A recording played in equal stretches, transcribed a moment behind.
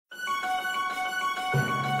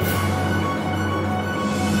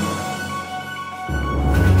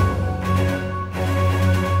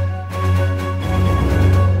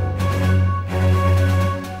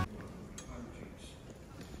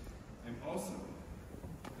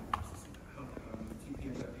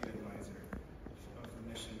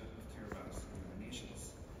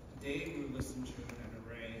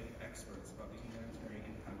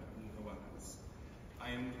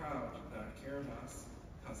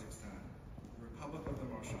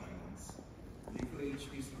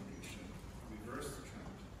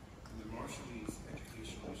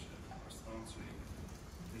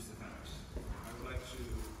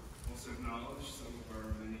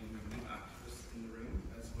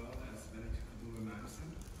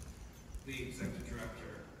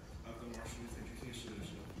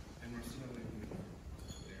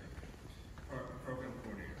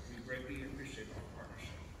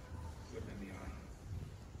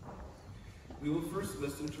We will first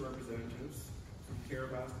listen to representatives from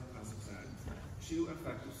Kiribati and Kazakhstan, two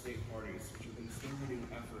effective state parties which have been spearheading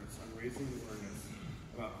efforts on raising awareness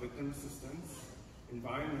about victim assistance,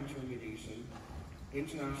 environmental mediation,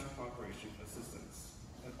 international cooperation assistance,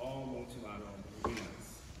 and all multilateral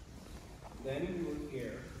arenas. Then we will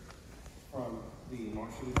hear from the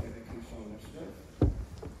Marshallese Educational Initiative,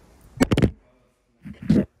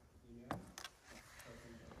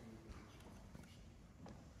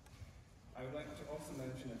 I would like to also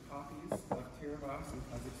mention that copies of Kiribati and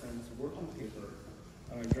Kazakhstan's working paper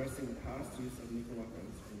on addressing the past use of nuclear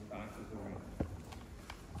weapons are in the back of the room.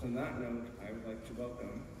 So on that note, I would like to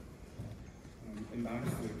welcome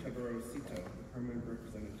Ambassador Teburoro Tito, the permanent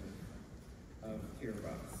representative of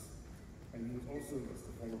Kiribati. And he also was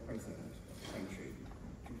the former president of the country,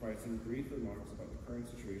 to provide some brief remarks about the current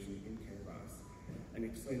situation in Kiribati and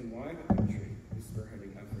explain why the country is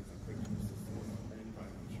spearheading efforts on victim assistance and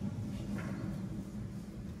environmental protection.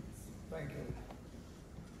 Thank you.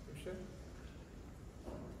 Appreciate it.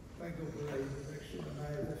 Thank you for the introduction.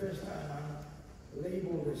 The first time I'm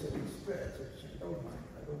labeled as an expert, which I don't mind.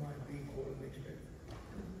 I don't mind being called an expert.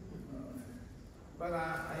 But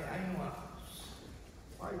I know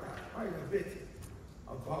quite a bit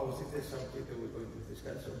about the subject that we're going to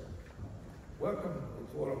discuss. So welcome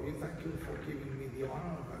to all of you. Thank you for giving me the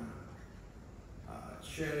honor of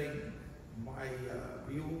sharing my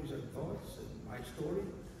views and thoughts and my story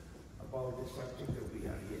about the subject that we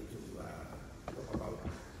are here to talk about,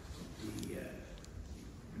 the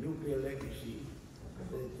nuclear legacy,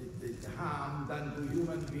 the harm done to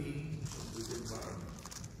human beings and to the environment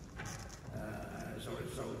as a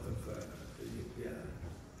result of the nuclear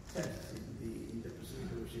tests in the Pacific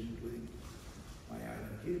Ocean, including my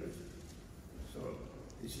island Kiribati. So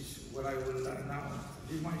this is what I will now.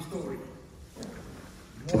 This is my story.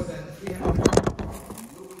 More than 300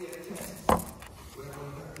 nuclear tests were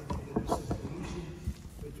conducted in the Pacific Ocean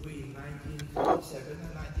between 1957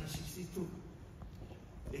 and 1962.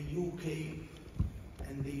 The UK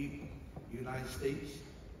and the United States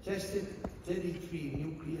tested 33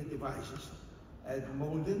 nuclear devices at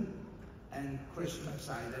Malden and Christmas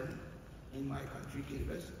Island in my country,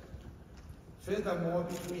 Kiribati. Furthermore,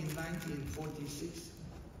 between 1946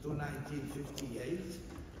 to 1958,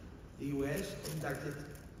 the US conducted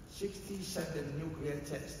 67 nuclear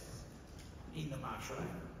tests in the Marshall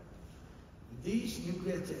Islands. These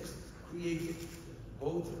nuclear tests created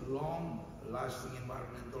both long-lasting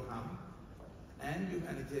environmental harm and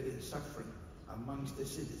humanitarian suffering amongst the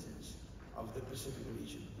citizens of the Pacific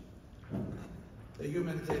region. The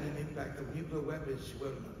humanitarian impact of nuclear weapons is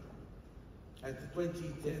well known. At the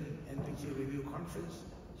 2010 NPT Review Conference,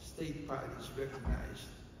 state parties recognized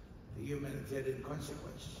the humanitarian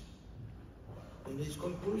consequences. In its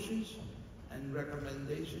conclusions and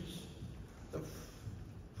recommendations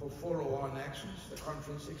for follow-on actions, the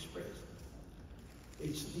conference expressed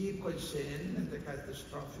its deep concern at the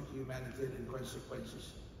catastrophic humanitarian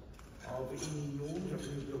consequences of any use of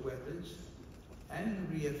nuclear weapons and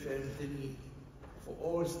reaffirmed the need for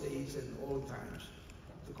all states and all times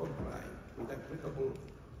to comply with applicable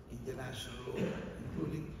international law,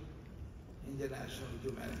 including international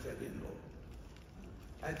humanitarian law.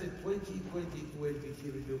 At the 2022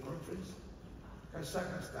 NPT Review Conference,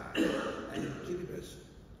 Kazakhstan and Kiribati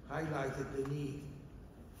highlighted the need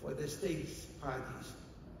for the states parties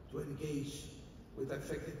to engage with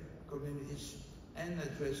affected communities and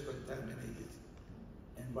address contaminated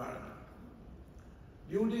environment.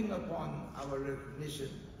 Building upon our recognition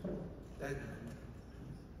that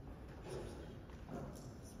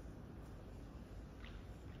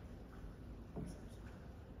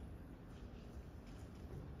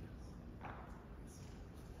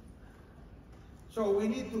so we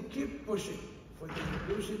need to keep pushing for the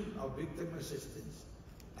inclusion of victim assistance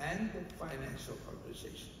and financial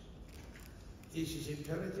compensation. This is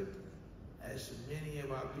imperative as many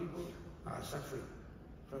of our people are suffering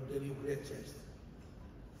from the nuclear test.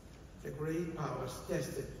 The great powers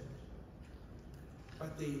tested,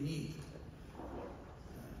 but they need,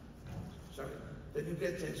 the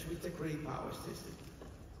nuclear test with the great powers tested,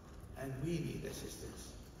 and we need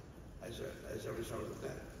assistance as a result of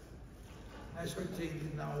that. As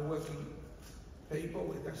contained in our working paper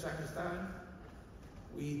with Kazakhstan,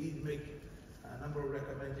 we did make a number of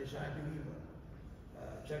recommendations. I believe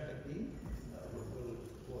Zhangeldy will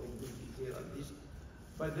go into detail on this.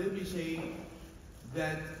 But let me say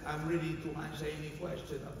that I'm ready to answer any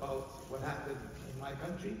question about what happened in my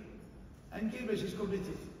country. And Kiribati is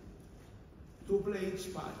committed to play its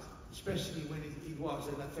part, especially when it was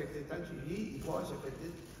an affected country. It was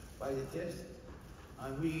affected by the test.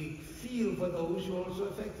 And we feel for those who are also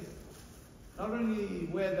affected. Not only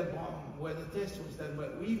where the bomb, where the test was done,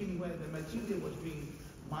 but even where the material was being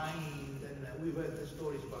mined. And we've heard the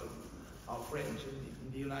stories about our friends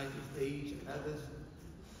in the United States and others,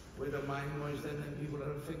 where the mine was done and people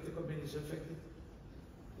are affected, communities affected.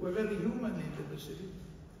 We're very human in the Pacific.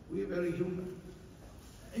 We're very human.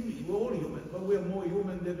 I mean, we're all human, but we're more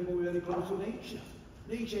human than we're very close to nature.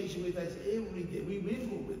 Nature is with us every day. We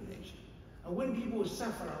mingle with nature. And when people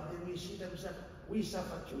suffer out there, we see them suffer, we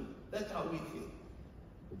suffer too. That's how we feel.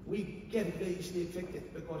 We get very easily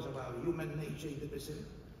affected because of our human nature in the Pacific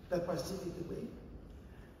way.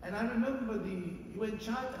 And I remember the UN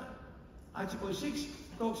Charter, Article 6,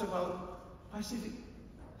 talks about Pacific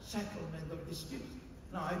settlement of dispute.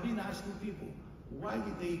 Now, I've been asking people, why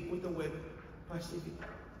did they put the word Pacific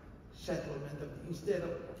settlement instead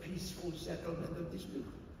of peaceful settlement of dispute?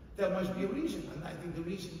 There must be a reason, and I think the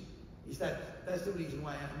reason is that's the reason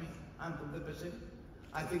why I'm from the Pacific.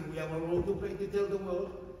 I think we have a role to play to tell the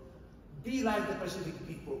world, be like the Pacific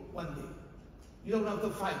people one day. You don't have to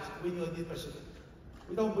fight when you're in the Pacific.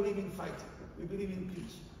 We don't believe in fighting. We believe in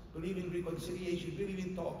peace, believe in reconciliation, believe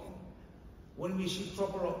in talking. When we see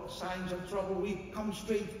signs of trouble, we come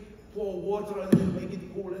straight, pour water and then make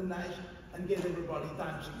it cool and nice and get everybody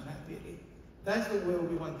dancing and happy again. That's the world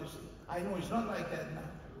we want to see. I know it's not like that now.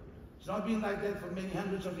 It's not been like that for many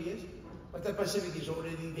hundreds of years, but the Pacific is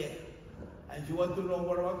already there. And if you want to know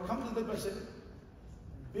more about, come to the Pacific.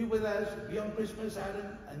 Be with us, be on Christmas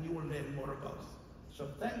Island, and you will learn more about it. So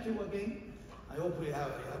thank you again. I hope we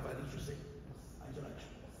have an interesting interaction.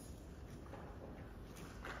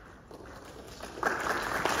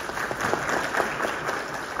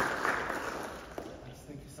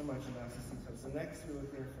 Thank you so much, Ambassador Tito. So next we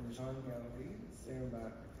will hear from Zhangeldy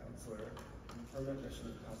Srymbet, Counsellor in the Permanent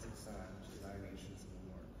Mission of Kazakhstan to the United Nations in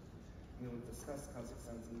New York. We will discuss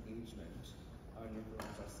Kazakhstan's engagement on nuclear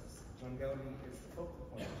justice. Zhangeldy is the focal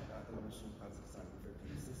point at the mission of Kazakhstan for victim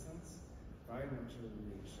assistance, environmental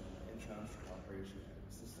remediation, international cooperation and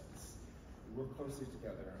assistance. We work closely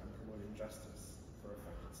together on promoting justice for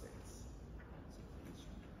affected states.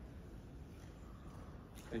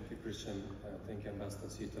 Thank you, Christian. Thank you, Ambassador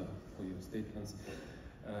Tito, for your statements.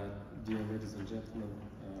 Dear ladies and gentlemen,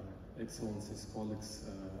 excellencies, colleagues,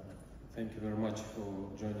 thank you very much for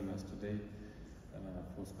joining us today,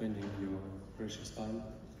 for spending your precious time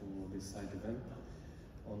for this side event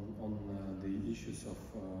on the issues of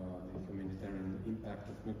the humanitarian impact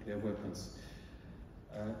of nuclear weapons.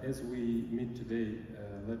 As we meet today,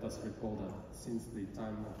 let us recall that since the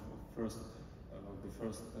time of the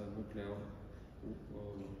first nuclear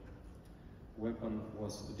weapon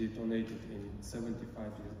was detonated in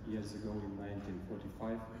 75 years ago in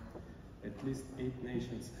 1945, at least 8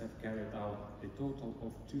 nations have carried out a total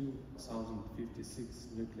of 2,056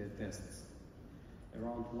 nuclear tests,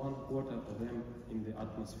 around 1/4 of them in the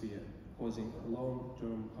atmosphere, causing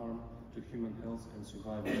long-term harm to human health and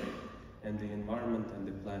survival, and the environment and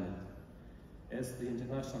the planet. As the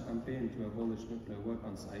international campaign to abolish nuclear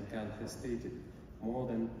weapons, ICANN, has stated, more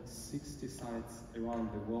than 60 sites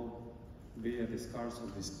around the world bear the scars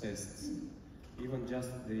of these tests. Even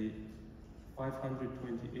just the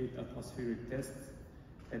 528 atmospheric tests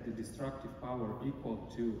had a destructive power equal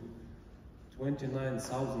to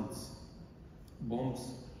 29,000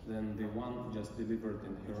 bombs than the one just delivered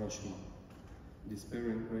in Hiroshima,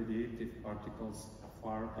 dispersing radiative particles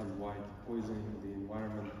far and wide, poisoning the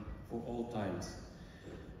environment for all times.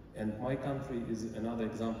 And my country is another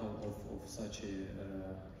example of such a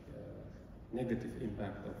negative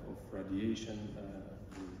impact of radiation,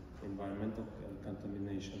 environmental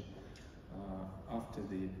contamination. After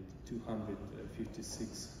the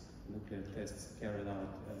 256 nuclear tests carried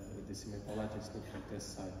out at the Semipalatinsk nuclear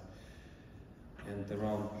test site, and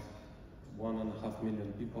around 1.5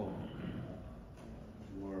 million people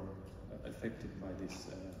were affected by this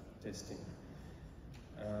testing.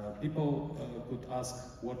 People could ask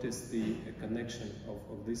what is the connection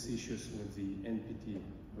of these issues with the NPT,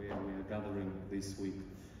 where we are gathering this week.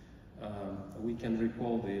 We can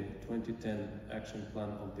recall the 2010 action plan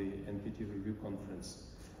of the NPT Review Conference,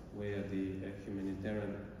 where the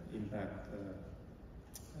humanitarian impact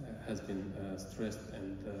has been stressed,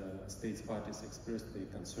 and states parties expressed their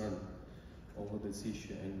concern over this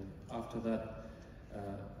issue. And after that,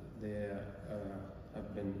 there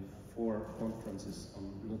have been 4 conferences on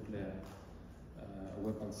nuclear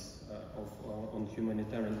weapons, on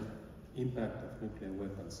humanitarian impact of nuclear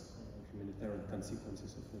weapons, humanitarian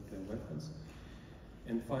consequences of nuclear weapons.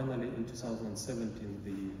 And finally, in 2017,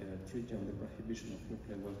 the Treaty on the Prohibition of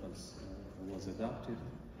Nuclear Weapons was adopted,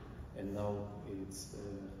 and now it's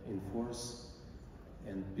in force.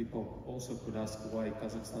 And people also could ask why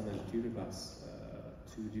Kazakhstan and Kiribati,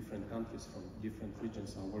 two different countries from different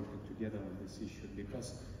regions, are working together on this issue,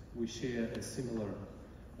 because we share a similar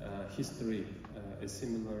history, a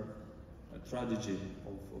similar tragedy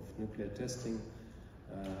of nuclear testing,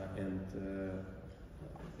 and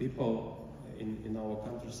people in our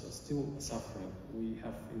countries are still suffering. We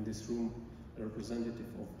have in this room a representative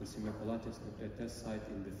of the Semipalatinsk nuclear test site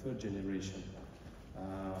in the third generation.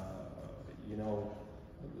 You know,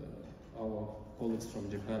 our colleagues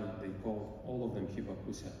from Japan, they call all of them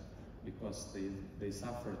hibakusha because they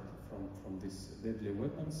suffered from these deadly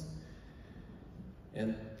weapons.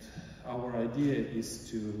 And our idea is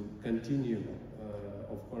to continue,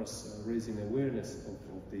 of course, raising awareness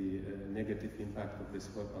of the negative impact of these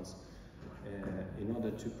weapons in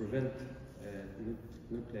order to prevent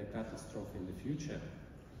nuclear catastrophe in the future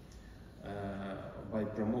by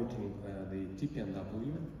promoting the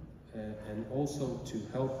TPNW and also to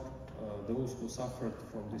help those who suffered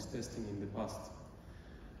from this testing in the past.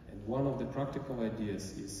 And one of the practical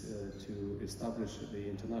ideas is to establish the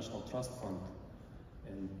International Trust Fund,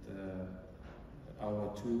 and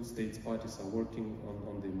our two states parties are working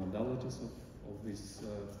on the modalities of this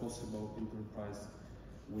possible enterprise,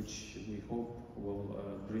 which we hope will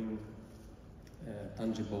bring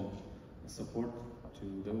tangible support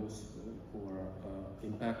to those who are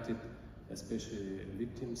impacted, especially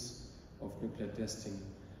victims of nuclear testing.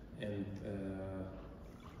 And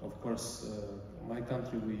of course, my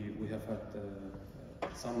country, we have had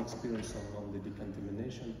some experience on the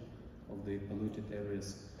decontamination of the polluted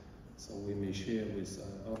areas, so we may share with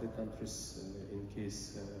other countries in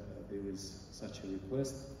case there is such a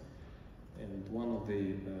request. And one of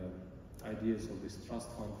the ideas of this trust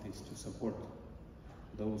fund is to support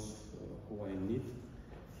those who are in need.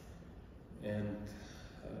 And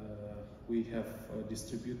we have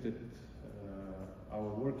distributed our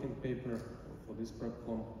working paper for this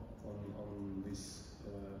PrepCom on these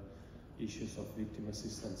issues of victim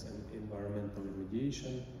assistance and environmental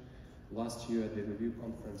remediation. Last year at the review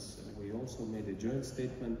conference, we also made a joint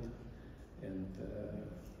statement, and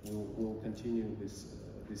we'll continue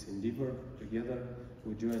this endeavor together.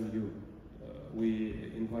 We join you.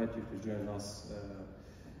 We invite you to join us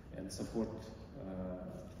and support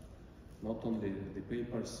not only the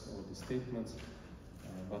papers or the statements,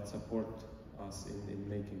 but support us in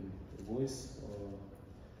making a voice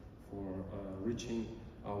for reaching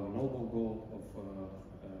our noble goal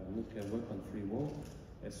of nuclear weapon-free world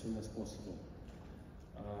as soon as possible.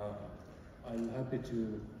 I'm happy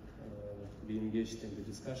to be engaged in the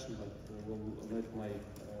discussion, but will let my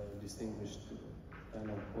distinguished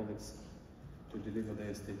panel colleagues to deliver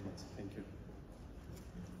their statements. Thank you.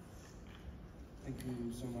 Thank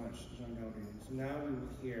you so much, Zhangeldy. So now we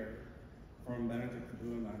will hear from Benetick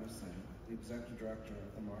Kabua-Maddison, the Executive Director of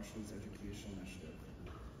the Marshallese Educational Initiative,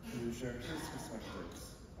 who will share his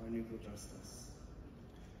perspectives on nuclear justice.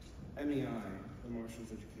 MEI, the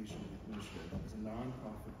Marshallese Educational Initiative, is a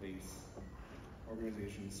non-profit-based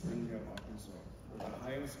organization in Springdale, Arkansas, where the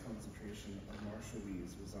highest concentration of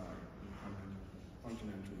Marshallese reside in the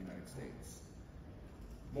continental United States.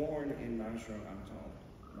 Born in Nashua Atoll,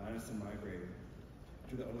 Maddison migrated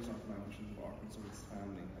to the Ozark Mountains of Arkansas with his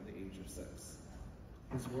family at the age of 6.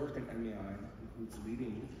 His work at MEI includes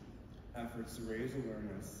leading efforts to raise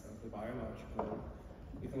awareness of the biological,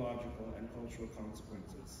 ecological, and cultural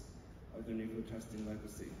consequences of the nuclear testing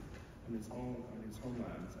legacy on his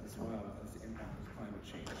homelands, as well as the impact of climate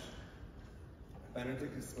change.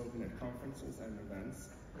 Benetick has spoken at conferences and events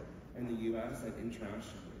in the U.S. and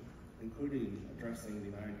internationally, including addressing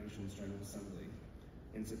the United Nations General Assembly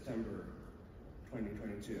in September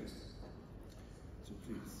 2022. So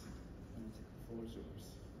please, the floor is yours.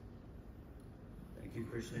 Thank you,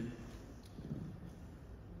 Christian.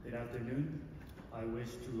 Good afternoon. I wish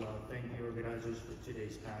to thank the organizers for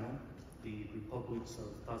today's panel, the Republics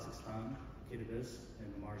of Kazakhstan, Kiribati,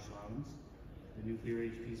 and the Marshall Islands, the Nuclear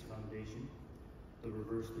Age Peace Foundation, the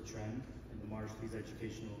Reverse the Trend, and the Marshallese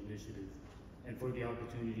Educational Initiative, and for the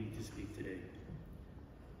opportunity to speak today.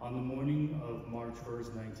 On the morning of March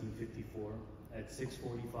 1st, 1954, at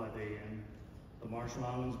 6:45 a.m., the Marshall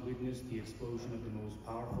Islands witnessed the explosion of the most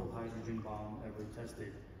powerful hydrogen bomb ever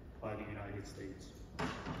tested by the United States.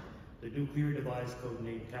 The nuclear device,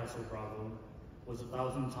 codenamed Castle Bravo, was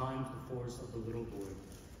 1,000 times the force of the little boy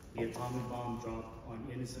the atomic bomb dropped on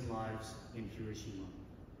innocent lives in Hiroshima.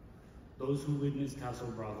 Those who witnessed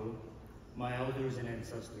Castle Bravo, my elders and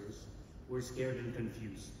ancestors, were scared and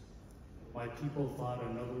confused. My people thought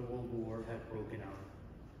another world war had broken out,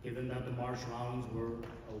 given that the Marshall Islands were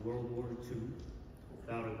a World War II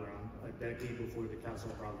battleground a decade before the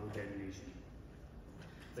Castle Bravo detonation.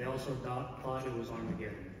 They also thought it was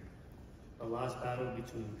Armageddon, the last battle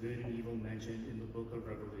between good and evil mentioned in the book of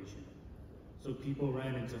Revelation. So people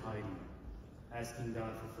ran into hiding, asking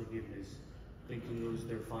God for forgiveness, thinking it was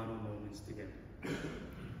their final moments together.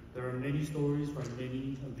 There are many stories from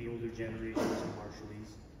many of the older generations of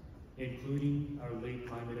Marshallese, including our late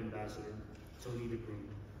climate ambassador, Tony DeBroom,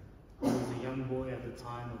 who was a young boy at the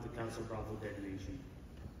time of the Castle Bravo detonation.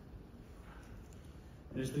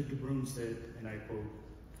 Mr. DeBroom said, and I quote,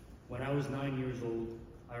 "When I was 9 years old,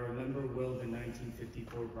 I remember well the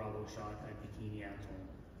 1954 Bravo shot at Bikini Atoll,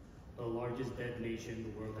 the largest detonation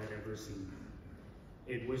the world had ever seen.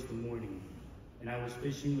 It was the morning, and I was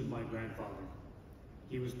fishing with my grandfather.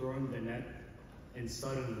 He was throwing the net, and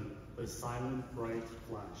suddenly, the silent, bright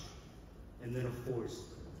flash, and then a force,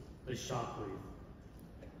 the shockwave.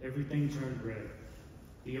 Everything turned red.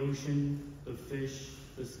 The ocean, the fish,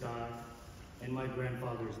 the sky, and my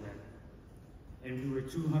grandfather's net. And we were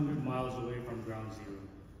 200 miles away from ground zero,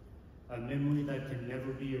 a memory that can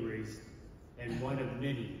never be erased, and one of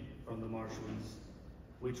many from the Marshallese,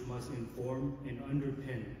 which must inform and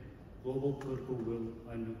underpin global political will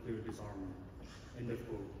on nuclear disarmament." End of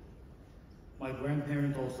quote. My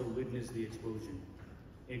grandparents also witnessed the explosion,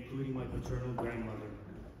 including my paternal grandmother,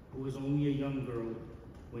 who was only a young girl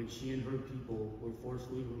when she and her people were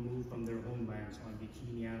forcibly removed from their homelands on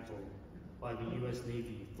Bikini Atoll by the US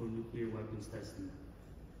Navy for nuclear weapons testing.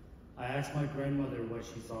 I asked my grandmother what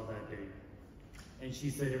she saw that day, and she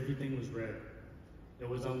said everything was red. It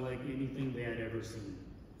was unlike anything they had ever seen.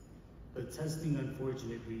 The testing,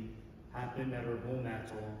 unfortunately, happened at her home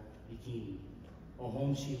atoll, Bikini, a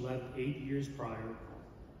home she left 8 years prior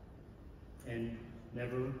and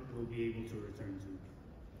never will be able to return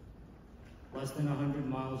to. Less than 100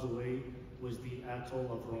 miles away was the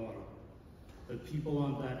atoll of Rora. The people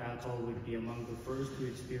on that atoll would be among the first to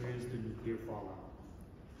experience the nuclear fallout.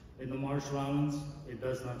 In the Marshall Islands, it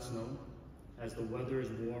does not snow, as the weather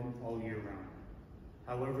is warm all year round.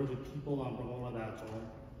 However, the people on Rora Atoll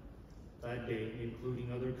that day,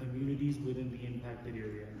 including other communities within the impacted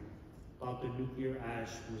area, thought the nuclear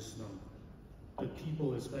ash was snow. The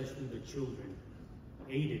people, especially the children,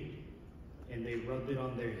 ate it, and they rubbed it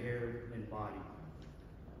on their hair and body.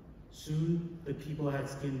 Soon, the people had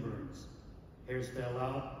skin burns, hairs fell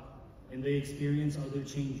out, and they experienced other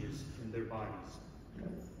changes in their bodies.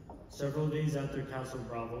 Several days after Castle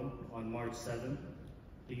Bravo, on March 7th,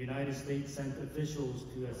 the United States sent officials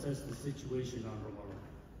to assess the situation on Rora.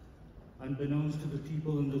 Unbeknownst to the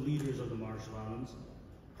people and the leaders of the Marshall Islands,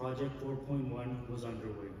 Project 4.1 was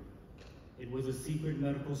underway. It was a secret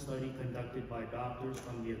medical study conducted by doctors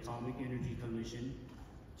from the Atomic Energy Commission,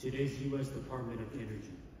 today's US Department of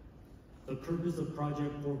Energy. The purpose of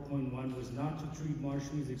Project 4.1 was not to treat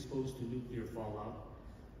Marshallese exposed to nuclear fallout,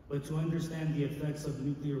 but to understand the effects of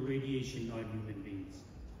nuclear radiation on human beings.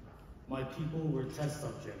 My people were test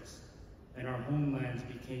subjects, and our homelands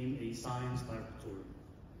became a science laboratory.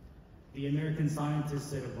 The American scientists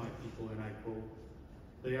said of my people, and I quote,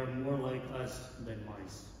 "They are more like us than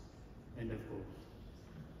mice," end of quote.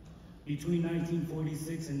 Between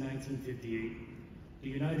 1946 and 1958, the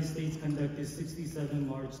United States conducted 67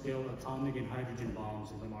 large-scale atomic and hydrogen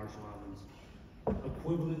bombs in the Marshall Islands,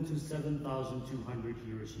 equivalent to 7,200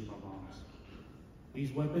 Hiroshima bombs.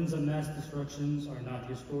 These weapons of mass destructions are not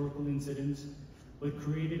historical incidents, but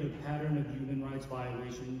created a pattern of human rights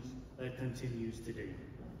violations that continues today.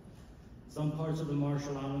 Some parts of the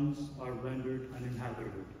Marshall Islands are rendered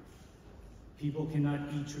uninhabitable. People cannot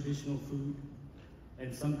eat traditional food,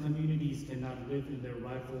 and some communities cannot live in their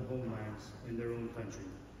rightful homelands in their own country.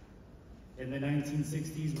 In the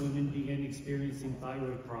 1960s, women began experiencing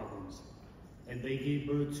thyroid problems, and they gave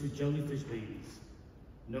birth to jellyfish babies.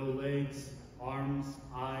 No legs, arms,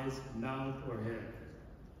 eyes, mouth, or head.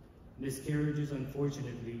 Miscarriages,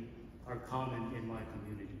 unfortunately, are common in my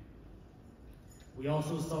community. We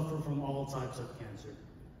also suffer from all types of cancer,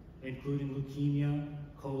 including leukemia,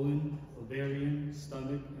 colon, ovarian,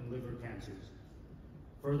 stomach, and liver cancers.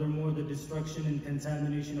 Furthermore, the destruction and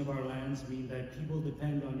contamination of our lands mean that people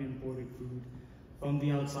depend on imported food from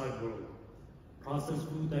the outside world, processed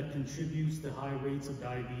food that contributes to high rates of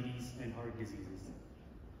diabetes and heart diseases.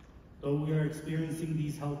 Though we are experiencing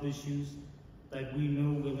these health issues that we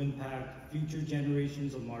know will impact future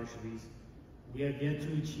generations of Marshallese, we have yet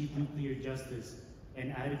to achieve nuclear justice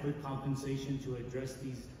and adequate compensation to address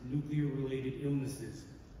these nuclear-related illnesses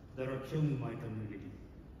that are killing my community.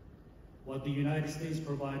 What the United States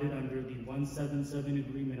provided under the 177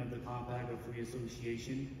 Agreement of the Compact of Free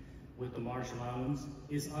Association with the Marshall Islands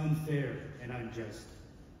is unfair and unjust.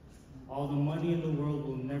 All the money in the world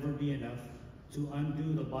will never be enough to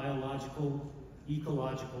undo the biological,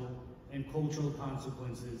 ecological, and cultural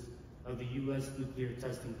consequences of the U.S. nuclear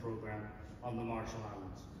testing program on the Marshall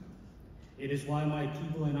Islands. It is why my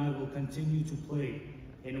people and I will continue to play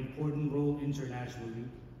an important role internationally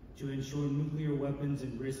to ensure nuclear weapons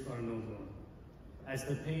and risk are no more, as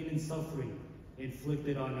the pain and suffering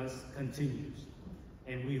inflicted on us continues,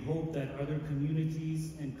 and we hope that other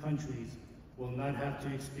communities and countries will not have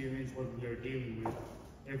to experience what we are dealing with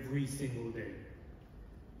every single day.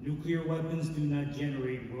 Nuclear weapons do not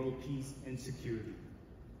generate world peace and security.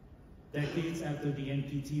 Decades after the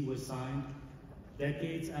NPT was signed,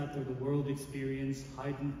 decades after the world experienced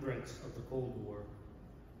heightened threats of the Cold War,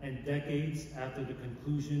 and decades after the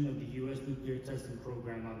conclusion of the U.S. nuclear testing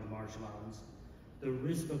program on the Marshall Islands, the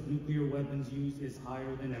risk of nuclear weapons use is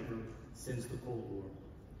higher than ever since the Cold War.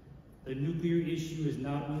 The nuclear issue is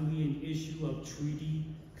not only an issue of treaty,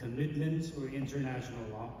 commitments, or international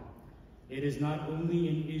law. It is not only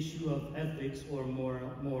an issue of ethics or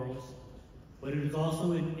morals, but it is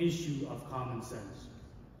also an issue of common sense.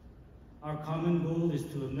 Our common goal is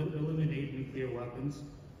to eliminate nuclear weapons.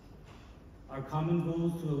 Our common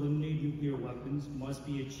goals to eliminate nuclear weapons must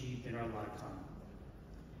be achieved in our lifetime.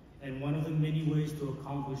 And one of the many ways to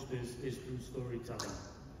accomplish this is through storytelling.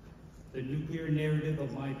 The nuclear narrative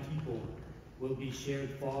of my people will be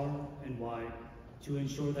shared far and wide to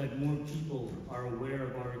ensure that more people are aware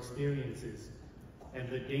of our experiences and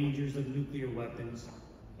the dangers of nuclear weapons,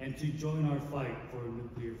 and to join our fight for a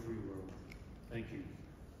nuclear-free world. Thank you.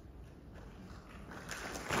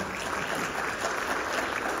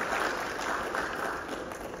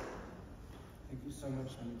 Thank you so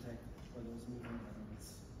much, Benetick, for those moving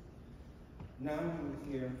comments. Now we will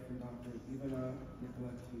hear from Dr. Ivana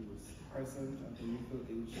Hughes, President of the Nuclear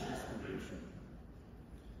Age Peace Foundation.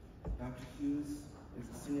 Dr. Hughes is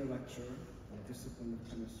a senior lecturer in the discipline of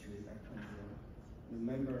chemistry at Counsellor and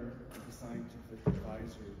a member of the scientific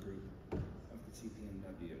advisory group of the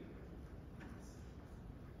TPNW.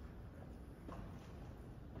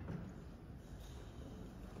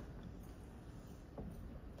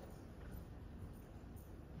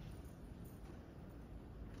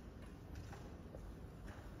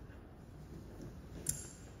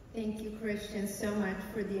 Thank you, Christian, so much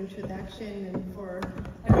for the introduction and for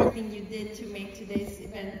everything you did to make today's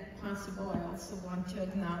event possible. I also want to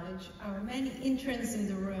acknowledge our many interns in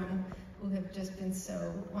the room who have just been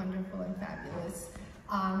so wonderful and fabulous.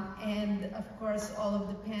 And of course, all of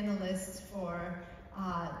the panelists for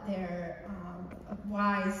their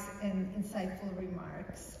wise and insightful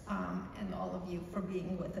remarks, and all of you for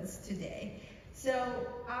being with us today. So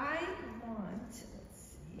I want,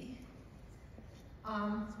 let's see.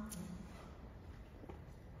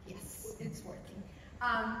 Yes, it's working.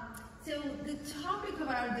 So the topic of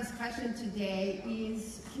our discussion today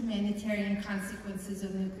is humanitarian consequences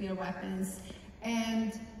of nuclear weapons,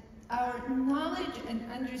 and our knowledge and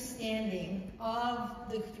understanding of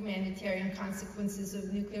the humanitarian consequences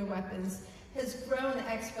of nuclear weapons has grown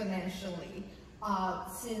exponentially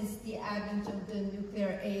since the advent of the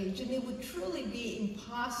nuclear age, and it would truly be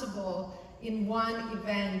impossible in one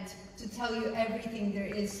event to tell you everything there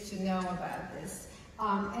is to know about this.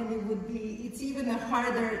 And it's even a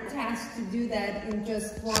harder task to do that in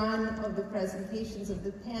just one of the presentations of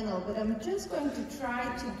the panel, but I'm just going to try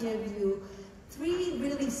to give you three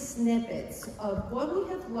really snippets of what we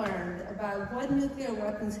have learned about what nuclear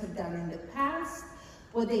weapons have done in the past,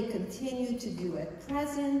 what they continue to do at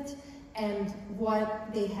present, and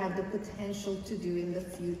what they have the potential to do in the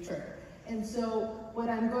future. And so what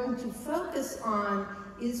I'm going to focus on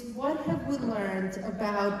is what have we learned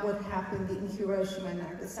about what happened in Hiroshima and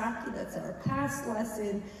Nagasaki. That's our past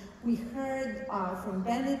lesson. We heard from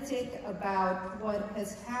Benetick about what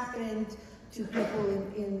has happened to people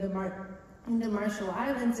in the Marshall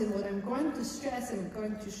Islands, and what I'm going to stress, I'm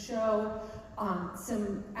going to show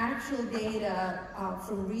some actual data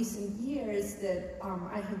from recent years that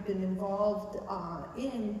I have been involved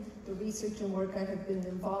in, the research and work I have been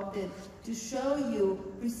involved in, to show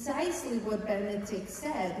you precisely what Benetick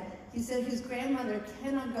said. He said his grandmother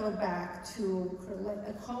cannot go back to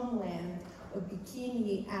her homeland of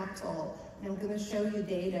Bikini Atoll. And I'm going to show you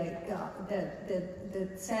data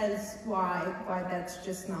that says why that's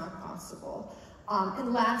just not possible.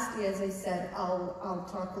 And lastly, as I said, I'll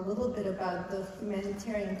talk a little bit about the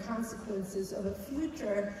humanitarian consequences of a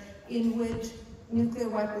future in which nuclear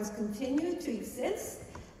weapons continue to exist.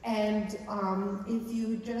 And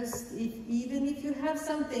even if you have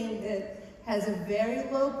something that has a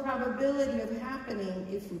very low probability of happening.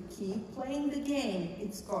 If we keep playing the game,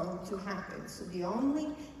 it's going to happen. So the only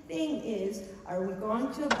thing is, are we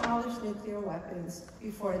going to abolish nuclear weapons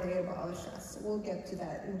before they abolish us? So we'll get to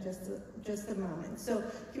that in just a moment. So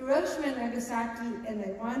Hiroshima and Nagasaki, and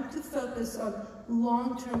I want to focus on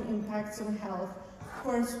long-term impacts on health. Of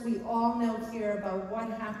course, we all know here about what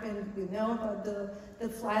happened. We know about the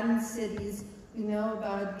flattened cities. We know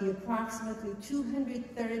about the approximately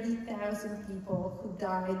 230,000 people who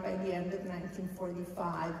died by the end of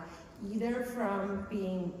 1945, either from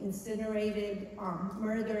being incinerated,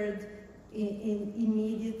 murdered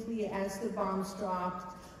immediately as the bombs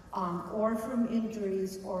dropped, or from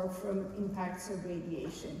injuries, or from impacts of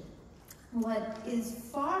radiation. What is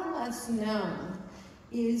far less known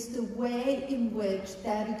is the way in which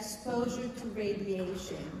that exposure to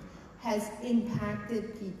radiation has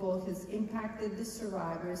impacted people, has impacted the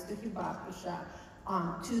survivors, the hibakusha,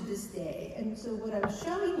 to this day. And so what I'm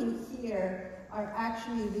showing you here are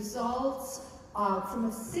actually results from a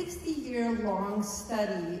 60-year-long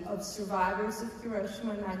study of survivors of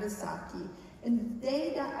Hiroshima and Nagasaki. And the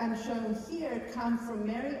data I'm showing here come from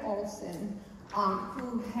Mary Olson,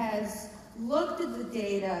 who has looked at the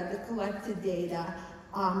data, the collected data,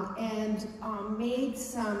 and made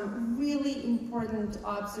some really important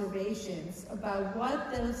observations about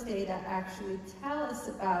what those data actually tell us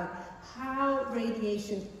about how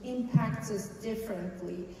radiation impacts us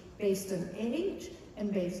differently based on age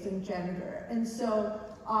and based on gender. And so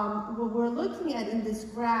what we're looking at in this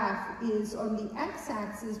graph is on the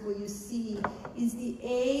x-axis, what you see is the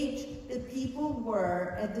age that people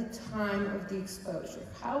were at the time of the exposure,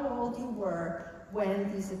 how old you were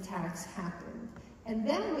when these attacks happened. And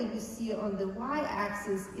then what you see on the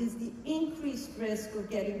y-axis is the increased risk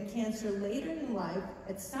of getting cancer later in life,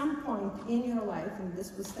 at some point in your life, and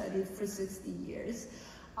this was studied for 60 years.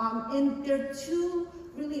 And there are two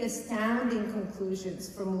really astounding conclusions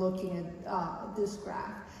from looking at this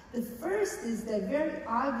graph. The first is that very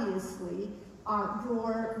obviously,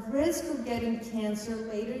 your risk of getting cancer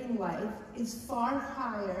later in life is far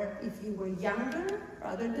higher if you were younger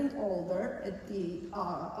rather than older at the,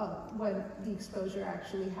 when the exposure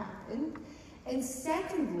actually happened. And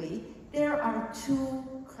secondly, there are two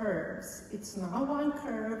curves. It's not one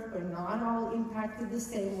curve. We're not all impacted the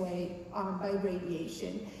same way by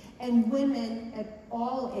radiation. And women at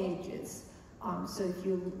all ages. So if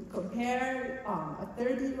you compare a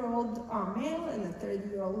 30-year-old male and a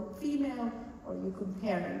 30-year-old female, or you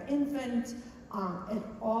compare an infant, at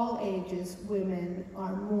all ages, women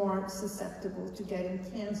are more susceptible to getting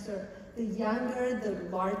cancer. The younger,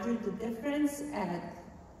 the larger the difference. At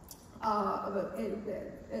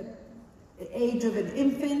age of an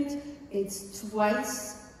infant, it's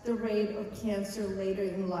twice the rate of cancer later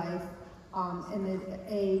in life. And at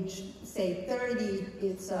age, say, 30,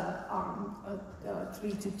 it's a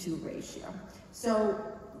 3-to-2 ratio. So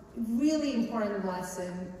really important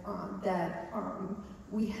lesson that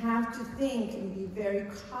we have to think and be very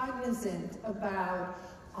cognizant about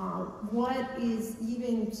what is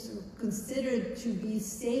even considered to be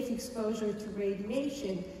safe exposure to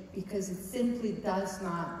radiation, because it simply does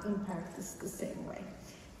not impact us the same way.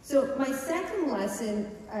 So my second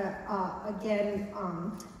lesson, again,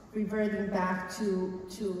 reverting back to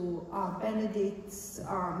Benedick's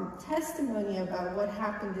testimony about what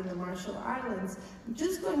happened in the Marshall Islands, I'm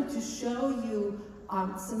just going to show you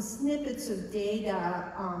some snippets of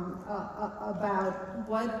data about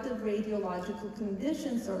what the radiological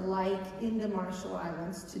conditions are like in the Marshall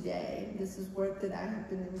Islands today. This is work that I have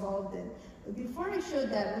been involved in. But before I show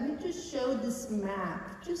that, let me just show this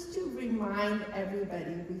map, just to remind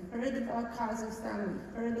everybody. We heard about Kazakhstan,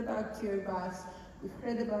 we heard about Kiribati, we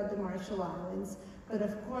heard about the Marshall Islands, but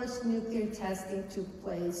of course nuclear testing took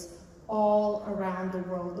place all around the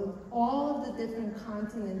world, on all of the different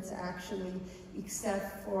continents actually,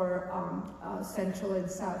 except for Central and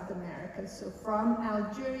South America. So from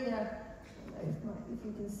Algeria, if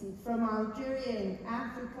you can see, from Algeria in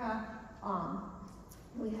Africa,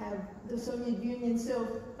 we have the Soviet Union.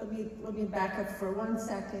 So let me back up for 1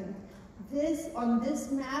 second. On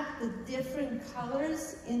this map, the different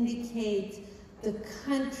colors indicate the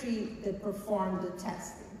country that performed the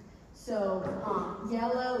testing. So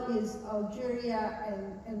yellow is Algeria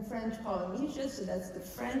and French Polynesia, so that's the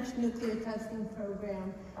French nuclear testing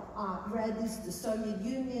program. Red is the Soviet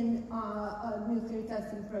Union nuclear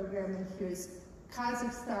testing program, and here's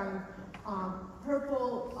Kazakhstan.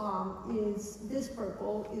 Purple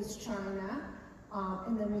is China.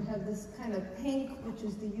 And then we have this kind of pink, which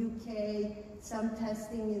is the UK, some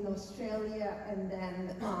testing in Australia, and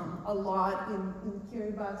then a lot in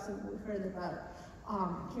Kiribati. We heard about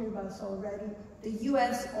Kiribati already. The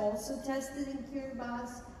US also tested in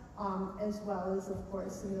Kiribati, as well as, of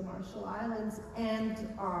course, in the Marshall Islands and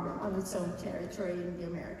on its own territory in the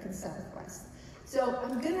American Southwest. So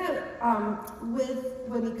I'm gonna,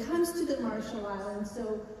 when it comes to the Marshall Islands,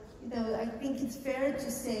 so, I think it's fair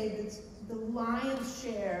to say that the lion's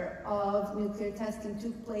share of nuclear testing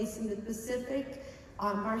took place in the Pacific.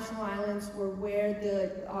 Marshall Islands were where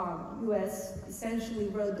the US essentially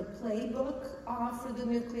wrote the playbook for the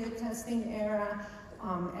nuclear testing era.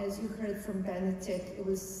 As you heard from Benetick, it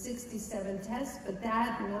was 67 tests, but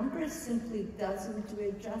that number simply doesn't do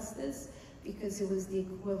it justice because it was the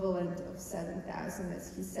equivalent of 7,000,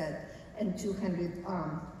 as he said, and 200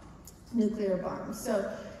 nuclear bombs.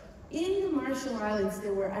 So in the Marshall Islands,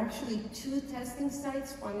 there were actually 2 testing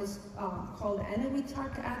sites. One is called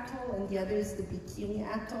Eniwetok Atoll, and the other is the Bikini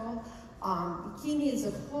Atoll. Bikini is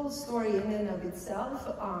a whole story in and of itself,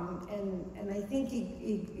 and I think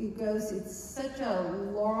it's such a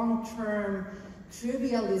long-term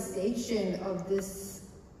trivialization of this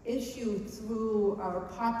issue through our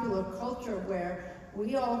popular culture where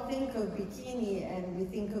we all think of bikini and we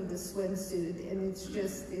think of the swimsuit, and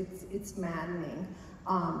it's maddening.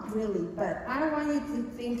 Really, but I want you to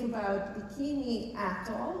think about Bikini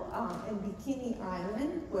Atoll and Bikini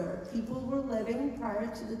Island, where people were living prior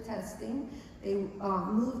to the testing. They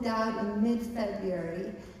moved out in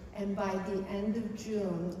mid-February, and by the end of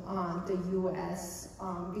June, the U.S.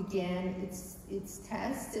 Began its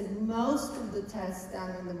tests, and most of the tests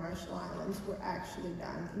done in the Marshall Islands were actually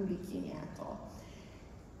done in Bikini Atoll.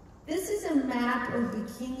 This is a map of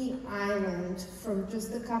Bikini Island from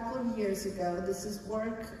just a couple of years ago. This is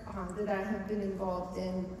work that I have been involved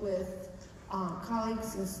in with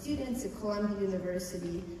colleagues and students at Columbia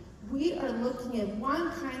University. We are looking at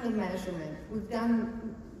one kind of measurement. We've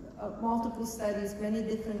done multiple studies, many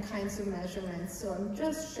different kinds of measurements, so I'm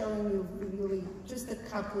just showing you really just a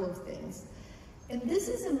couple of things. And this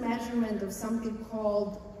is a measurement of something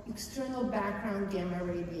called external background gamma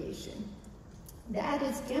radiation. That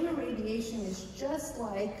is, gamma radiation is just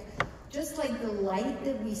like the light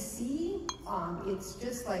that we see. It's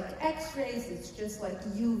just like X-rays, it's just like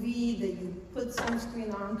UV that you put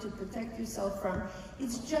sunscreen on to protect yourself from. It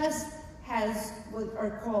just has what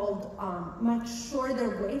are called much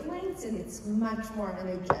shorter wavelengths, and it's much more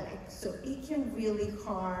energetic. So it can really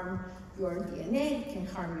harm your DNA, it can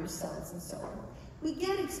harm your cells, and so on. We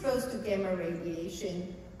get exposed to gamma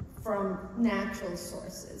radiation from natural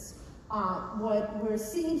sources. What we're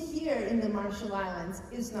seeing here in the Marshall Islands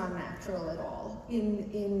is not natural at all.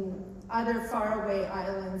 In other faraway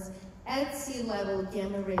islands, at sea level,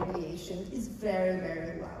 gamma radiation is very,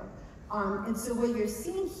 very low. And so what you're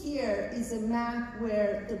seeing here is a map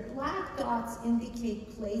where the black dots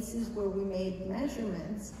indicate places where we made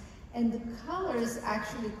measurements, and the colors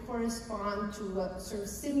actually correspond to what sort of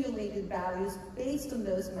simulated values based on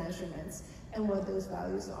those measurements and what those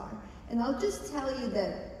values are. And I'll just tell you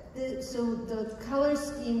that so the color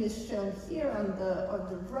scheme is shown here on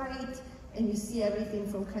the right, and you see everything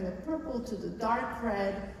from kind of purple to the dark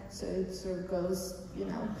red, so it sort of goes,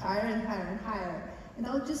 higher and higher and higher. And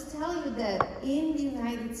I'll just tell you that in the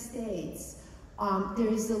United States,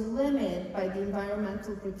 there is a limit by the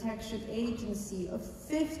Environmental Protection Agency of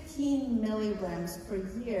 15 milligrams per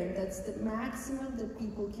year. That's the maximum that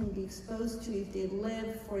people can be exposed to if they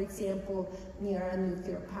live, for example, near a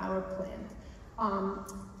nuclear power plant.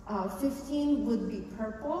 15 would be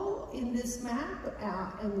purple in this map,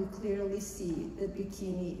 and we clearly see that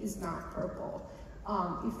Bikini is not purple.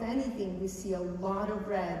 If anything, we see a lot of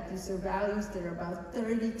red. These are values that are about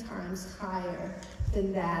 30 times higher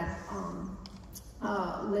than that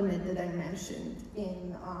limit that I mentioned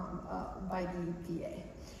by the EPA.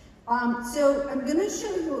 So I'm going to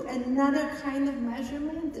show you another kind of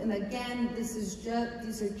measurement, and again, these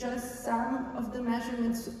are just some of the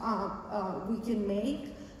measurements we can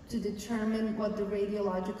make to determine what the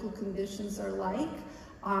radiological conditions are like.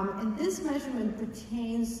 And this measurement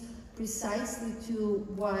pertains precisely to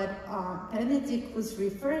what Benetick was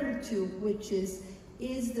referring to, which is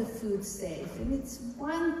the food safe? And it's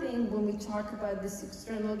one thing when we talk about this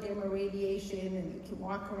external gamma radiation and you can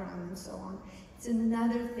walk around and so on. It's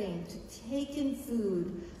another thing to take in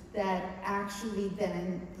food that actually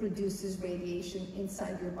then produces radiation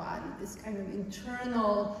inside your body. This kind of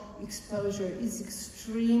internal exposure is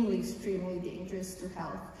extremely, extremely dangerous to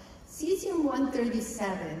health.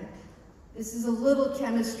 Cesium-137, this is a little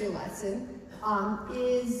chemistry lesson,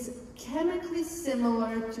 is chemically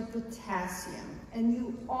similar to potassium. And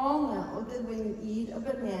you all know that when you eat a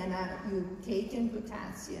banana, you take in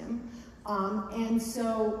potassium. And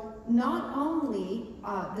so not only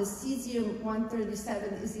the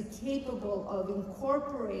cesium-137 is it capable of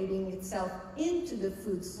incorporating itself into the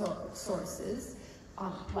food sources,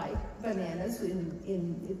 like bananas,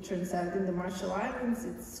 it turns out in the Marshall Islands,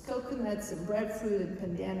 it's coconuts and breadfruit and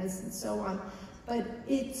pandanus and so on. But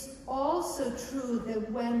it's also true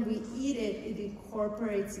that when we eat it, it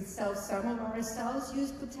incorporates itself. Some of our cells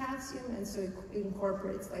use potassium, and so it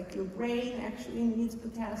incorporates, like your brain actually needs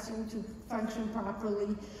potassium to function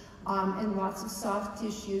properly, and lots of soft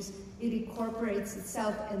tissues. It incorporates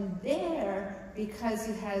itself, and there, because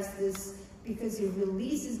it has this, because it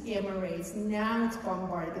releases gamma rays, now it's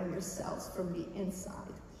bombarding your cells from the inside.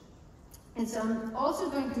 And so I'm also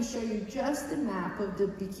going to show you just a map of the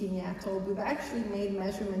Bikini Atoll. We've actually made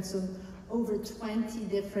measurements of over 20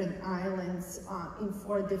 different islands in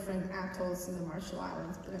 4 different atolls in the Marshall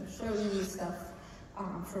Islands, but I'm showing you stuff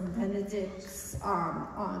from Benetick's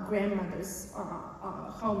grandmother's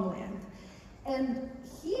homeland. And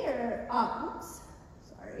here,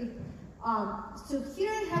 so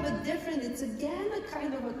here I have a different, it's again a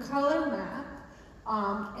kind of a color map.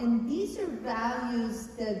 And these are values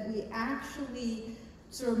that we actually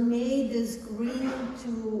sort of made this green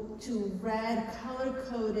to red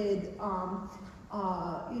color-coded,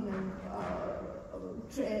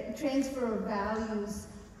 transfer of values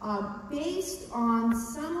based on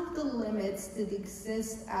some of the limits that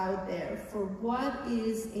exist out there for what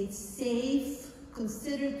is a safe,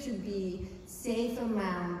 considered to be safe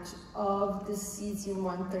amount of the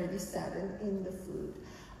cesium-137 in the food.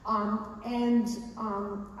 I'm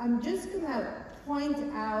just going to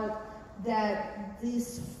point out that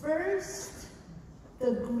these first,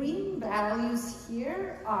 the green values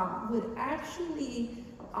here would actually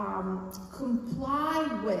comply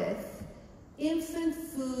with infant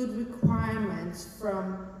food requirements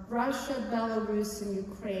from Russia, Belarus, and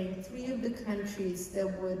Ukraine, 3 of the countries that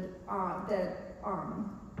would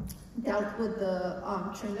dealt with the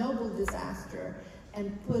Chernobyl disaster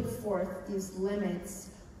and put forth these limits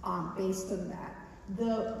based on that.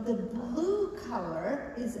 The blue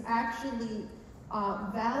color is actually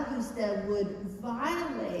values that would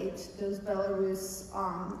violate those Belarus,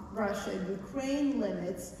 Russia, Ukraine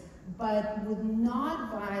limits, but would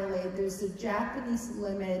not violate, there's a Japanese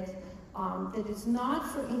limit that is not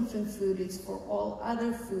for infant food, it's for all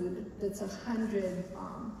other food, that's 100,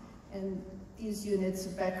 and these units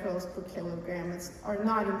of becquerels per kilogram are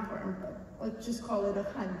not important, but let's just call it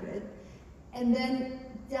 100. And then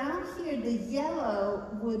down here, the yellow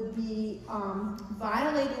would be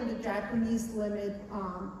violating the Japanese limit,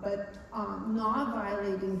 but not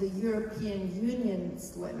violating the European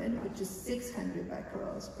Union's limit, which is 600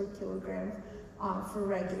 becquerels per kilogram for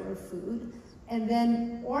regular food. And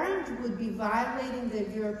then orange would be violating the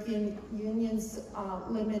European Union's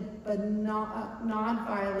limit, but not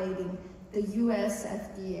violating the US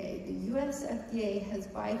FDA. The US FDA has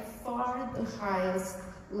by far the highest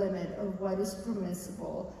limit of what is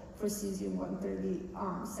permissible for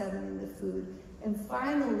cesium-137 in the food. And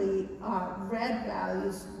finally, red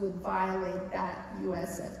values would violate that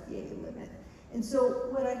US FDA limit. And so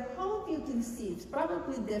what I hope you can see, it's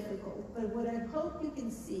probably difficult, but what I hope you can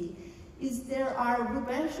see is we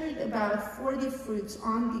measured about 40 fruits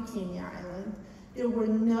on Bikini Island. There were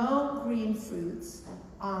no green fruits.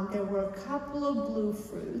 There were a couple of blue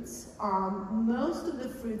fruits. Most of the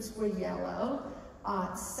fruits were yellow.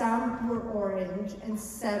 Some were orange, and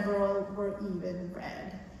several were even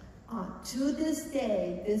red. To this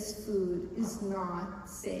day, this food is not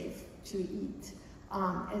safe to eat.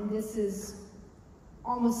 And this is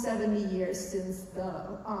almost 70 years since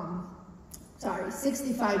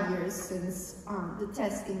 65 years since the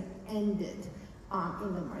testing ended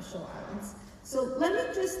in the Marshall Islands. So let me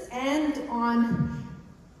just end on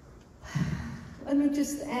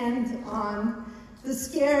the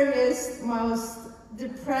scariest, most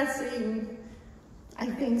depressing, I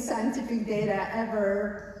think, scientific data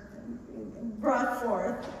ever brought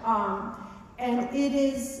forth. And it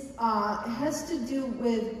has to do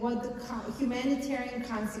with what the humanitarian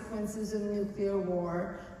consequences of nuclear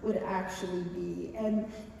war would actually be. And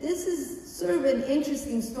this is sort of an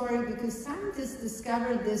interesting story because scientists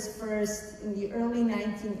discovered this first in the early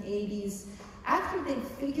 1980s after they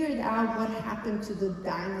figured out what happened to the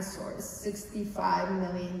dinosaurs 65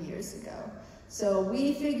 million years ago. So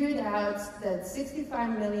we figured out that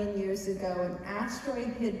 65 million years ago, an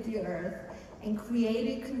asteroid hit the Earth and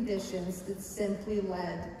created conditions that simply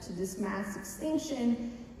led to this mass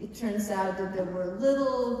extinction. It turns out that there were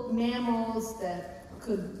little mammals that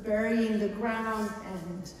could bury in the ground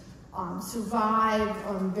and survived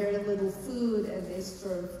on very little food, and they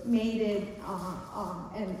sort of mated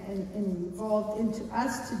and evolved into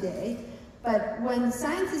us today. But when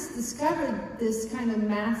scientists discovered this kind of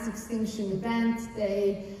mass extinction event,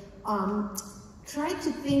 they tried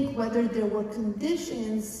to think whether there were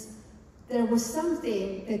conditions, there was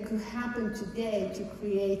something that could happen today to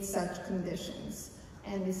create such conditions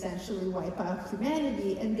and essentially wipe out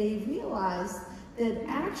humanity. And they realized that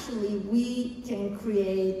actually we can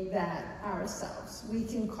create that ourselves. We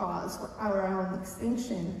can cause our own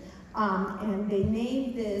extinction. And they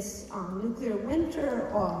named this nuclear winter,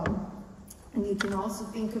 and you can also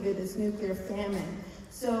think of it as nuclear famine.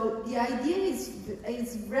 So the idea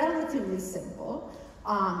is relatively simple.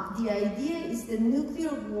 The idea is that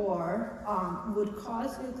nuclear war would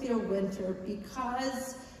cause nuclear winter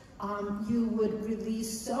because you would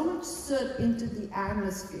release so much soot into the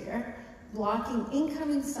atmosphere, blocking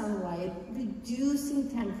incoming sunlight, reducing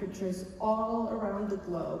temperatures all around the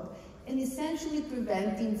globe, and essentially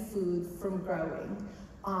preventing food from growing.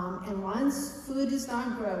 And once food is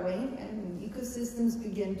not growing and ecosystems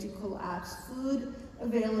begin to collapse, food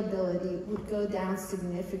availability would go down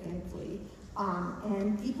significantly.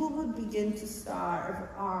 And people would begin to starve.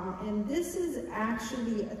 And this is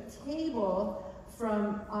actually a table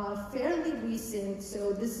from fairly recent,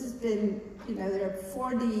 so this has been, there are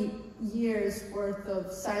 40 years worth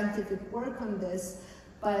of scientific work on this,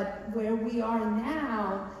 but where we are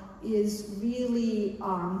now is really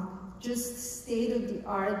just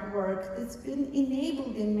state-of-the-art work that's been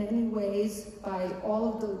enabled in many ways by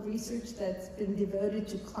all of the research that's been devoted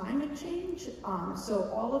to climate change.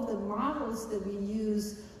 So all of the models that we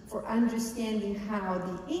use for understanding how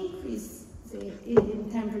the increase in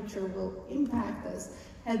temperature will impact us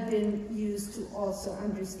have been used to also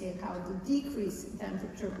understand how the decrease in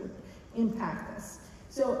temperature would impact us.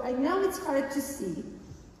 So I know it's hard to see,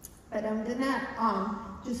 but I'm gonna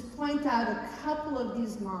just point out a couple of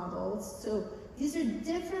these models. So these are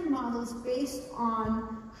different models based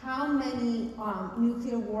on how many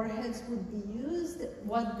nuclear warheads would be used,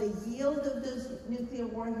 what the yield of those nuclear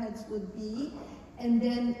warheads would be, and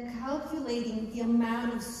then calculating the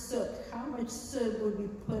amount of soot, how much soot would be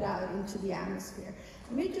put out into the atmosphere.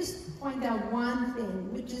 Let me just point out one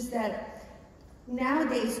thing, which is that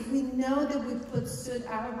nowadays we know that we put soot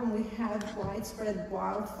out when we have widespread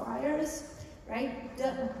wildfires, right?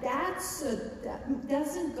 That soot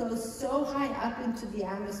doesn't go so high up into the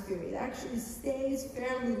atmosphere. It actually stays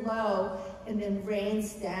fairly low and then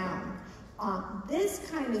rains down. This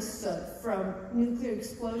kind of soot from nuclear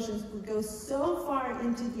explosions would go so far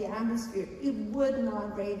into the atmosphere, it would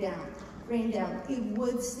not rain down. It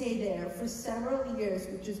would stay there for several years,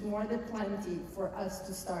 which is more than plenty for us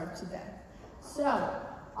to starve to death. So,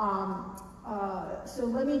 so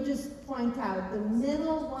let me just point out, the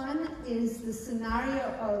middle one is the scenario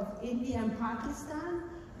of India and Pakistan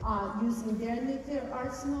using their nuclear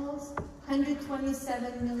arsenals.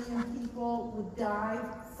 127 million people would die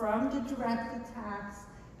from the direct attacks,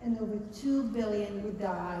 and over 2 billion would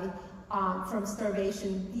die from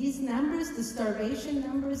starvation. These numbers, the starvation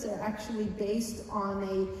numbers, are actually based on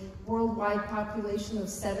a worldwide population of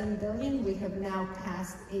 7 billion. We have now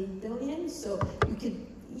passed 8 billion, so you could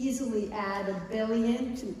easily add 1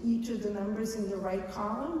 billion to each of the numbers in the right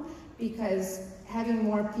column, because having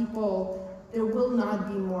more people, there will not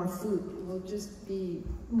be more food. It will just be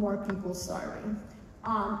more people starving.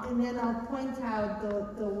 And then I'll point out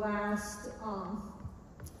the last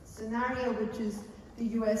scenario, which is the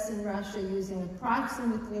US and Russia using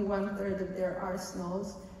approximately 1/3 of their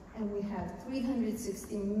arsenals, and we have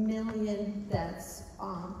 360 million deaths.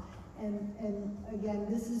 And again,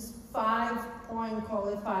 this is call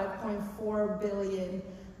it 5.4 billion.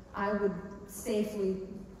 I would safely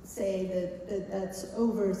say that that's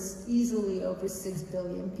easily over 6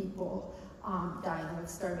 billion people dying of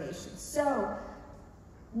starvation. So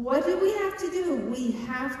what do we have to do? We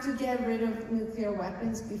have to get rid of nuclear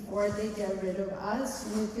weapons before they get rid of us.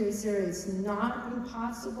 Nuclear zero is not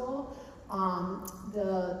impossible.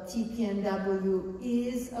 The TPNW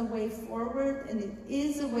is a way forward, and it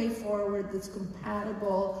is a way forward that's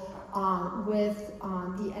compatible with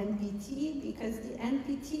the NPT, because the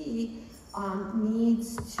NPT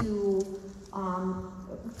needs to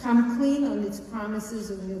come clean on its promises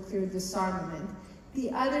of nuclear disarmament. The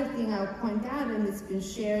other thing I'll point out, and it's been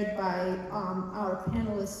shared by our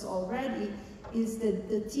panelists already, is that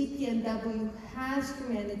the TPNW has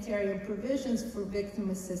humanitarian provisions for victim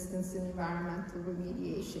assistance and environmental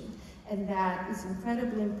remediation. And that is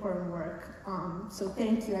incredibly important work. So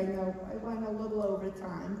thank you. I know I went a little over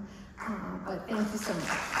time, but thank you so much.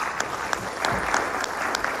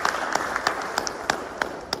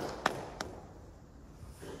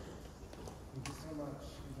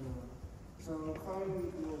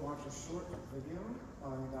 a short video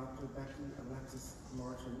by Dr. Becky Alexis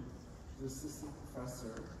Martin, the Assistant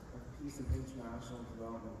Professor of Peace and International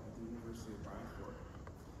Development at the University of Bradford.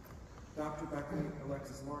 Dr. Becky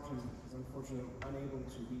Alexis Martin is unfortunately unable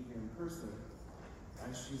to be here in person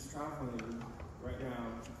as she's traveling right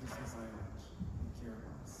now to Christmas Island in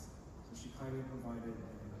Kiribati. So she kindly provided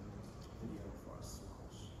a video for us to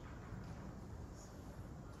watch.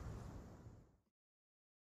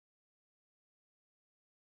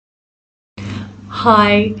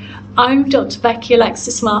 Hi, I'm Dr. Becky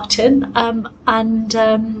Alexis Martin, and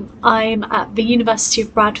I'm at the University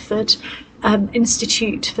of Bradford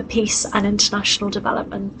Institute for Peace and International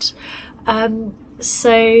Development.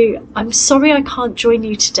 So I'm sorry I can't join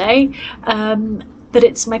you today, but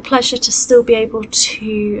it's my pleasure to still be able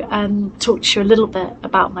to talk to you a little bit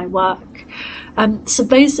about my work. So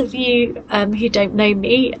those of you who don't know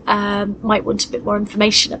me might want a bit more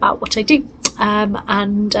information about what I do.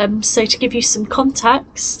 So to give you some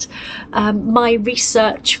context, my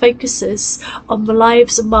research focuses on the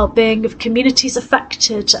lives and well-being of communities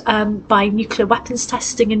affected by nuclear weapons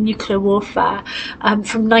testing and nuclear warfare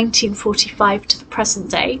from 1945 to the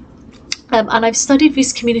present day. And I've studied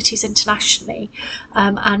these communities internationally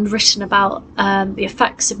and written about the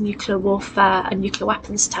effects of nuclear warfare and nuclear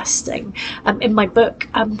weapons testing in my book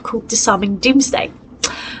called Disarming Doomsday.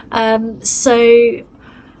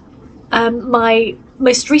 My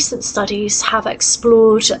most recent studies have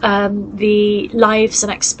explored the lives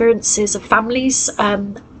and experiences of families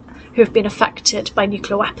who have been affected by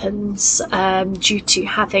nuclear weapons due to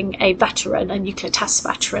having a veteran, a nuclear test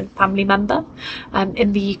veteran family member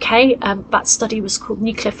in the UK. That study was called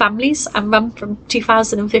Nuclear Families and ran from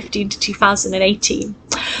 2015 to 2018.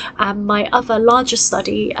 And my other larger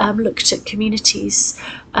study looked at communities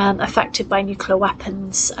affected by nuclear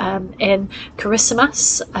weapons in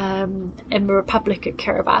Kiribati, in the Republic of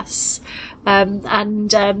Kazakhstan.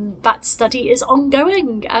 That study is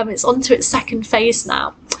ongoing. It's on to its second phase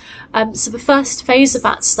now. So the first phase of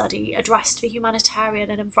that study addressed the humanitarian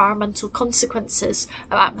and environmental consequences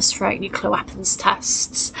of atmospheric nuclear weapons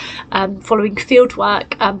tests, following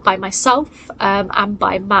fieldwork by myself and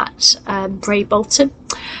by Matt Bray Bolton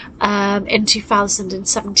in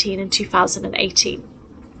 2017 and 2018.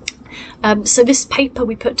 So this paper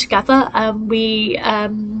we put together, we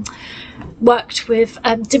worked with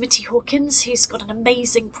Dimity Hawkins, who's got an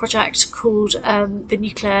amazing project called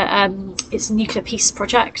it's Nuclear Peace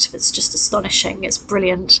Project. It's just astonishing, it's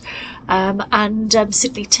brilliant. And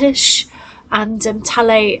Sidney Tish and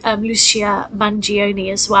Tale Lucia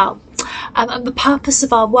Mangione as well. And the purpose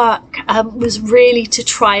of our work was really to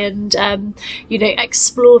try and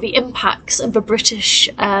explore the impacts of the British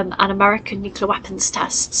and American nuclear weapons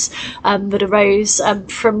tests that arose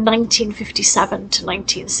from 1957 to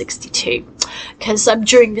 1962. Because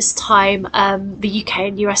during this time the UK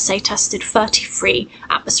and USA tested 33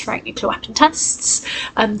 atmospheric nuclear weapon tests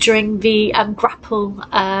during the Grapple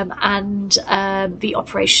and the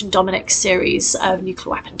Operation Dominic series of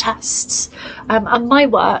nuclear weapon tests. And my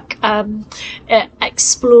work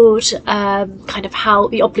explored kind of how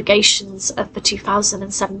the obligations of the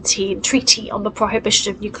 2017 Treaty on the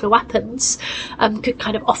Prohibition of Nuclear Weapons could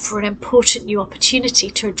kind of offer an important new opportunity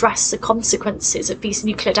to address the consequences of these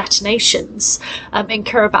nuclear detonations in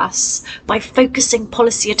Kiribati by focusing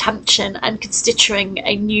policy attention and constituting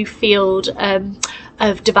a new field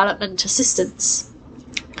of development assistance.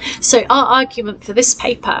 So our argument for this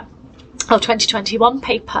paper, our 2021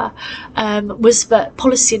 paper, was that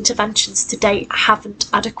policy interventions to date haven't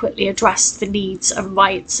adequately addressed the needs and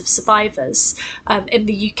rights of survivors in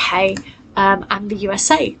the UK and the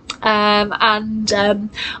USA.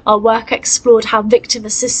 Our work explored how victim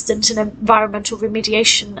assistance and environmental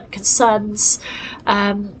remediation concerns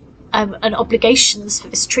and obligations for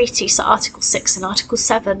this treaty, so Article 6 and Article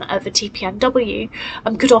 7 of the TPNW,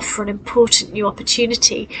 could offer an important new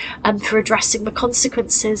opportunity for addressing the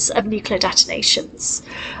consequences of nuclear detonations.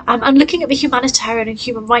 And looking at the humanitarian and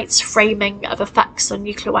human rights framing of effects on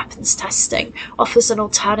nuclear weapons testing offers an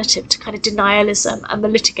alternative to kind of denialism and the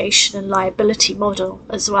litigation and liability model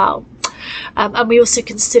as well. And we also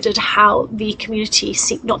considered how the community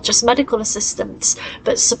seek not just medical assistance,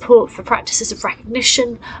 but support for practices of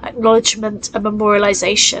recognition, acknowledgement and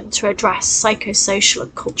memorialisation to address psychosocial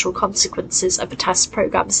and cultural consequences of the test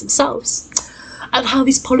programmes themselves, and how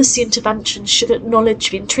these policy interventions should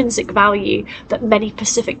acknowledge the intrinsic value that many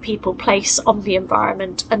Pacific people place on the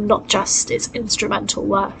environment and not just its instrumental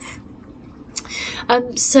worth.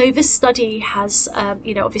 So this study has,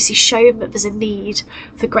 obviously shown that there's a need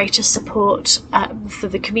for greater support for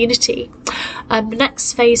the community. The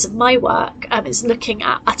next phase of my work is looking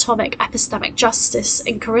at atomic epistemic justice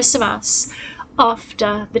in Kiribati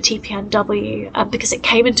after the TPNW, because it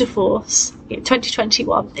came into force in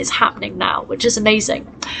 2021. It's happening now, which is amazing.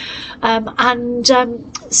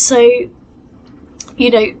 So, you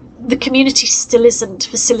know, the community still isn't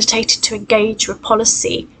facilitated to engage with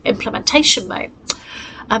policy implementation mode.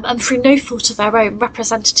 And through no fault of their own,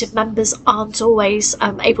 representative members aren't always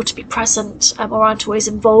able to be present or aren't always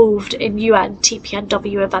involved in UN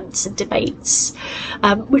TPNW events and debates,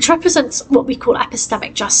 which represents what we call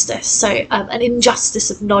epistemic justice, so an injustice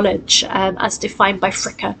of knowledge as defined by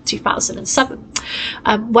Fricker 2007,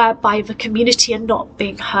 whereby the community are not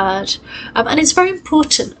being heard. And it's very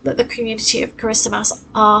important that the community of Kiribati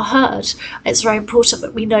are heard. It's very important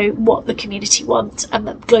that we know what the community want and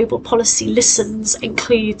that global policy listens,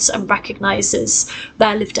 includes and recognises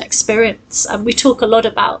their lived experience. And we talk a lot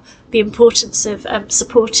about the importance of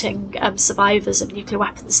supporting survivors of nuclear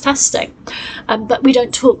weapons testing, but we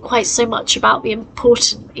don't talk quite so much about the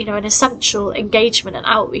important, you know, and essential engagement and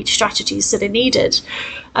outreach strategies that are needed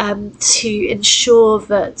to ensure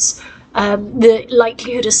that the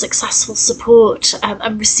likelihood of successful support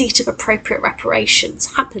and receipt of appropriate reparations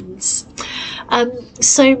happens.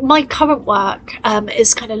 So my current work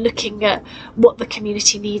is kind of looking at what the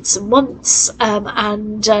community needs and wants,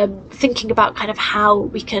 and thinking about kind of how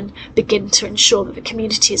we can begin to ensure that the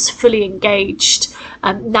community is fully engaged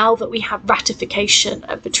now that we have ratification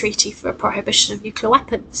of the Treaty for the Prohibition of Nuclear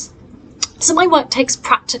Weapons. So my work takes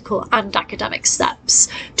practical and academic steps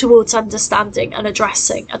towards understanding and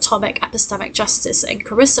addressing atomic epistemic justice in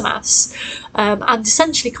Kiribati, and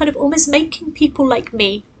essentially kind of almost making people like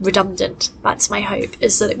me redundant. That's my hope,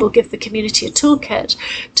 is that it will give the community a toolkit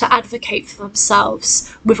to advocate for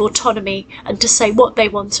themselves with autonomy and to say what they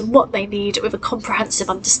want and what they need with a comprehensive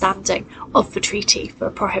understanding of the Treaty for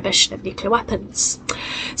the Prohibition of Nuclear Weapons.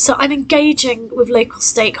 So I'm engaging with local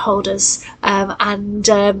stakeholders and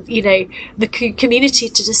you know, the community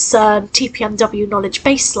to discern TPNW knowledge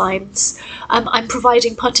baselines. I'm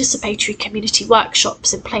providing participatory community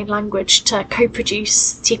workshops in plain language to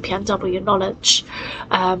co-produce TPNW knowledge,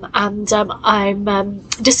 and I'm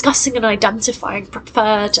discussing and identifying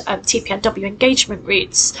preferred TPNW engagement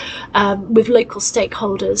routes with local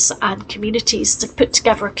stakeholders and communities to put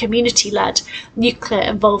together a community-led nuclear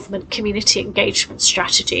involvement community engagement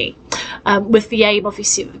strategy, with the aim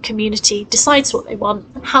obviously that the community decides what they want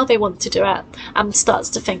and how they want to do it and starts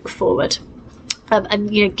to think forward,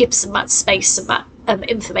 and you know, gives them that space and that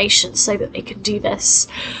information so that they can do this.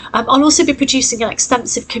 I'll also be producing an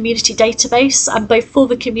extensive community database, both for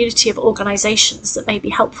the community of organisations that may be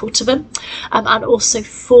helpful to them, and also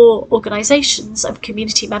for organisations of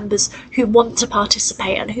community members who want to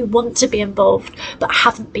participate and who want to be involved but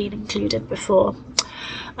haven't been included before.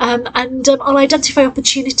 I'll identify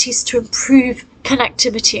opportunities to improve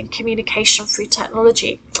connectivity and communication through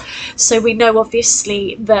technology. So we know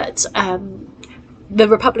obviously that the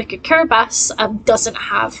Republic of Kiribati doesn't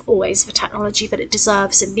have always the technology that it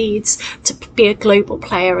deserves and needs to be a global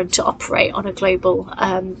player and to operate on a global,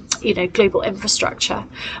 you know, global infrastructure.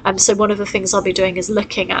 So one of the things I'll be doing is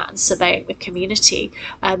looking at and surveying the community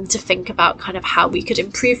to think about kind of how we could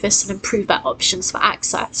improve this and improve their options for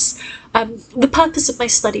access. The purpose of my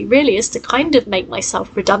study really is to kind of make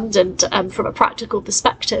myself redundant from a practical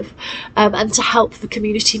perspective, and to help the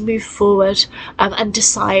community move forward and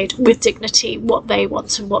decide with dignity what they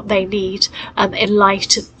want and what they need in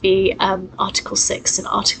light of the Article 6 and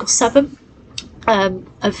Article 7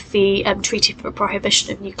 of the Treaty for the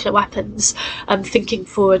Prohibition of Nuclear Weapons, thinking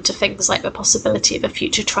forward to things like the possibility of a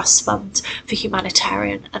future trust fund for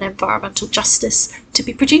humanitarian and environmental justice to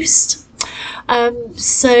be produced.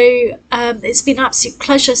 It's been an absolute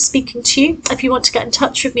pleasure speaking to you. If you want to get in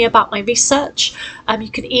touch with me about my research, you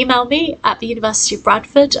can email me at the University of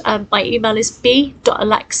Bradford. My email is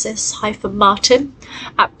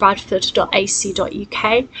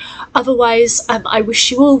b.alexis-martin@bradford.ac.uk. Otherwise, I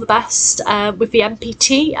wish you all the best with the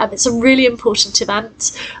NPT. It's a really important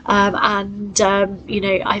event, and you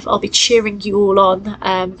know, I'll be cheering you all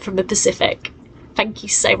on from the Pacific. Thank you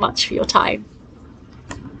so much for your time.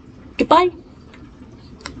 Goodbye.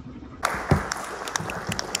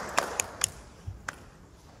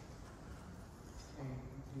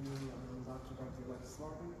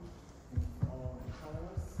 All the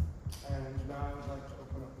panelists. And now I'd like to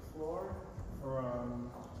open up the floor for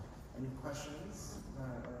any questions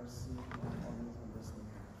that our esteemed audience members may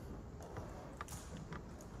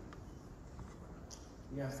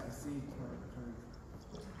have. Yes, I see.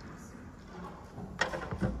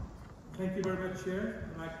 Thank you very much,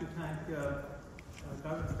 Chair. I'd like to thank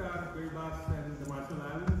Kazakhstan, Kiribati, and the Marshall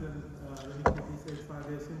Islands, and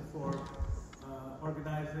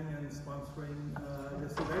sponsoring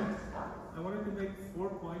this event. I wanted to make 4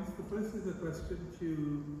 points. The first is a question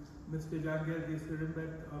to Mr. Zhangeldy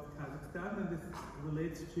Srymbet of Kazakhstan, and this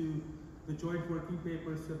relates to the joint working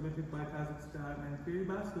paper submitted by Kazakhstan and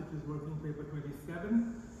Kiribati, which is working paper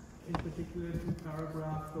 27, in particular to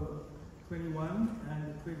paragraph 21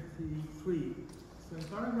 and 23. So in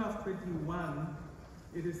paragraph 21,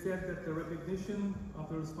 it is said that the recognition of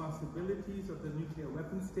the responsibilities of the nuclear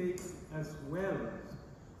weapon states, as well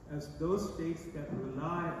as those states that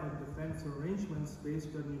rely on defense arrangements based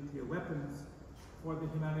on nuclear weapons, for the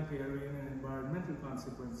humanitarian and environmental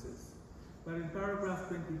consequences. But in paragraph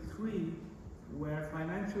 23, where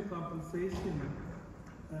financial compensation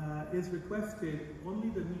is requested, only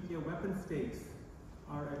the nuclear weapon states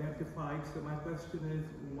are identified. So my question is,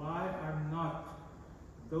 why are not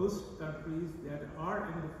those countries that are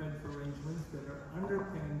in defense arrangements that are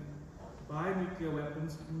underpinned by nuclear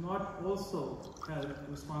weapons not also held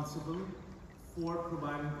responsible for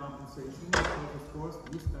providing compensation? Because of course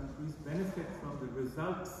these countries benefit from the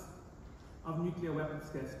results of nuclear weapons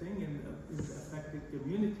testing in the affected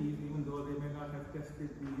communities, even though they may not have tested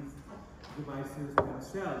these devices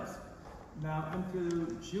themselves. Now, until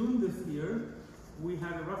June this year, we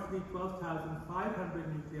had roughly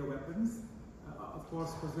 12,500 nuclear weapons, of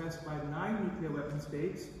course possessed by 9 nuclear weapon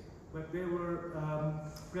states, but they were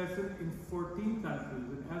present in 14 countries,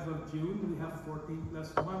 and as of June we have 14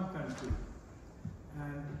 plus 1 country.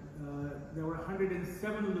 And there were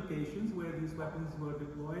 107 locations where these weapons were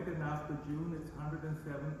deployed, and after June it's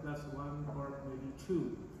 107 plus 1 or maybe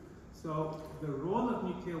 2. So the role of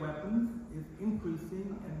nuclear weapons is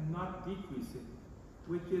increasing and not decreasing,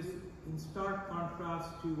 which is in stark contrast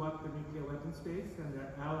to what the nuclear weapon states and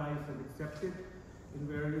their allies have accepted in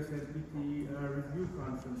various NPT review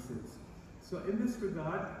conferences. So in this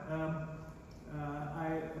regard,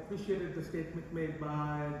 I appreciated the statement made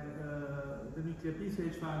by the Nuclear Peace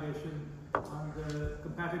Age Foundation on the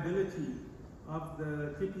compatibility of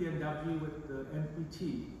the TPNW with the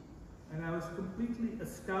NPT. And I was completely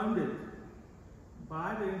astounded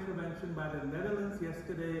by the intervention by the Netherlands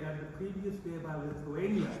yesterday and the previous day by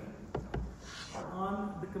Lithuania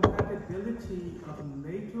on the compatibility of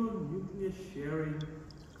NATO nuclear sharing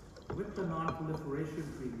with the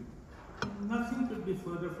Non-Proliferation Treaty. Nothing could be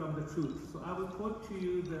further from the truth. So I will quote to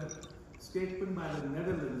you the statement by the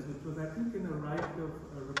Netherlands, which was, I think, in the right of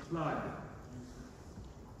a reply.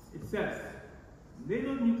 It says,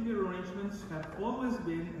 NATO nuclear arrangements have always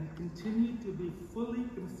been and continue to be fully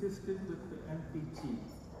consistent with the NPT.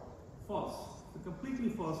 False. It's a completely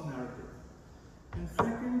false narrative. And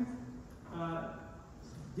second,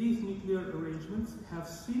 these nuclear arrangements have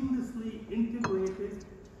seamlessly integrated,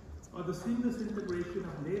 or the seamless integration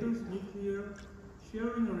of NATO's nuclear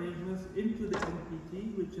sharing arrangements into the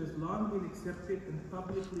NPT, which has long been accepted and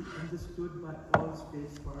publicly understood by all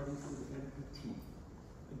states parties to the NPT.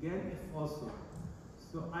 Again, a falsehood.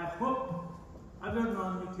 So I hope other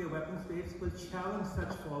non-nuclear weapon states will challenge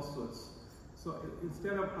such falsehoods. So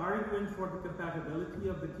instead of arguing for the compatibility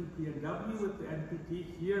of the TPNW with the NPT,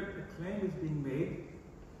 here a claim is being made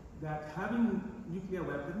that having nuclear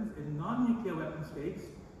weapons in non-nuclear weapon states,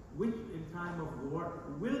 which in time of war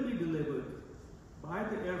will be delivered by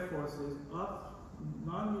the air forces of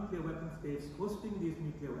non-nuclear weapon states hosting these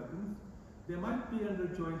nuclear weapons, they might be under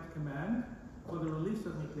joint command for the release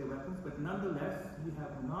of nuclear weapons, but nonetheless, we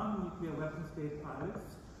have non-nuclear weapon state pilots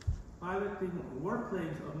piloting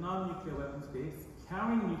warplanes of non-nuclear weapon states,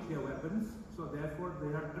 carrying nuclear weapons, so therefore they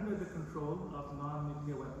are under the control of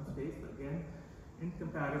non-nuclear weapon states, again,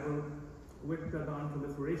 incompatible with the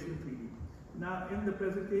Non-Proliferation Treaty. Now, in the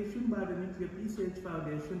presentation by the Nuclear Peace Age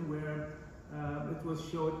Foundation, where it was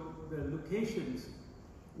showed the locations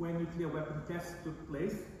where nuclear weapon tests took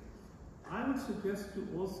place, I would suggest to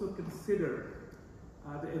also consider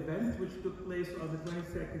the event which took place on the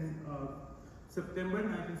 22nd of September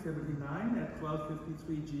 1979 at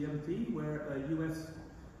 12:53 GMT, where a US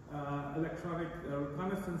electronic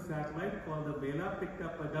reconnaissance satellite called the Vela picked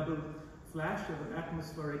up a double flash of an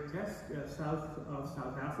atmospheric test south of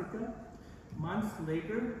South Africa. Months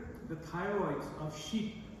later, the thyroids of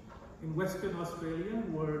sheep in Western Australia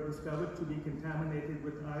were discovered to be contaminated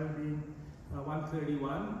with iodine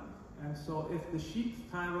 131. And so if the sheep's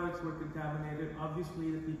thyroids were contaminated,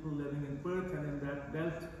 obviously the people living in Perth and in that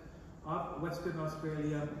belt of Western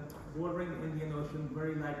Australia bordering the Indian Ocean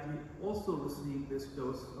very likely also received this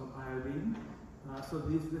dose of iodine. So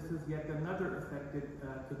this is yet another affected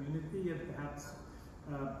community, and perhaps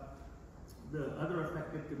the other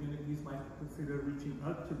affected communities might consider reaching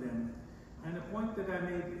out to them. And a point that I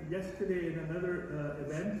made yesterday in another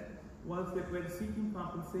event was that when seeking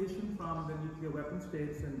compensation from the nuclear weapon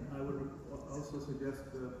states, and I would also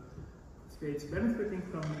suggest the states benefiting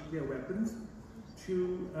from nuclear weapons,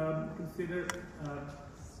 to consider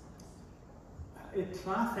a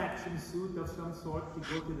class action suit of some sort to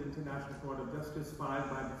go to the International Court of Justice filed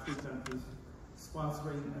by the three countries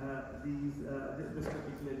sponsoring this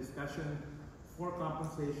particular discussion for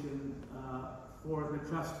compensation for the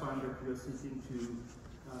trust fund that we are seeking to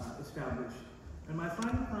establish. And my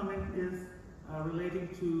final comment is relating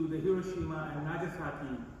to the Hiroshima and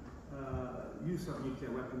Nagasaki use of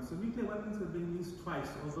nuclear weapons. So nuclear weapons have been used twice,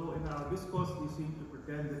 although in our discourse we seem to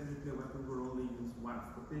pretend that nuclear weapons were only used once,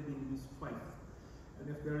 but they've been used twice. And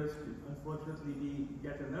if there is, unfortunately, be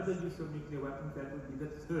yet another use of nuclear weapons, that would be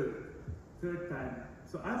the third time.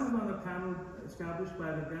 So I was on a panel established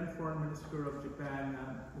by the then Foreign Minister of Japan,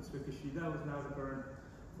 Mr. Kishida, who is now the current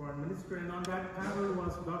Foreign Minister, and on that panel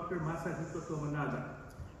was Dr. Masahiko Tomonaga.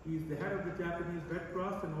 He's the head of the Japanese Red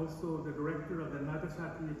Cross and also the director of the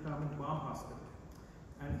Nagasaki Atomic Bomb Hospital.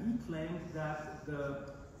 And he claimed that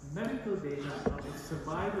the medical data of the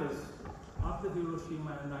survivors of the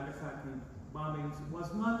Hiroshima and Nagasaki bombings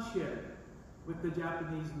was not shared with the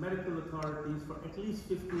Japanese medical authorities for at least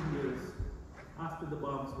 15 years after the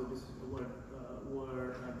bombs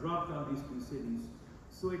were dropped on these two cities.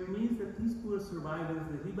 So it means that these poor survivors,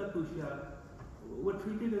 the hibakusha, were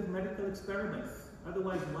treated as medical experiments.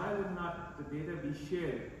 Otherwise, why would not the data be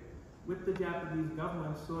shared with the Japanese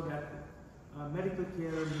government so that medical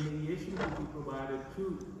care and remediation could be provided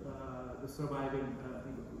to the surviving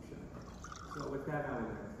hibakusha? So with that, I will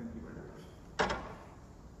end. Thank you very much.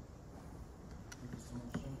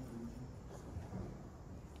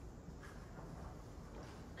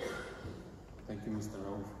 Thank you, Mr.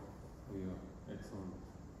 Rauf, for your excellent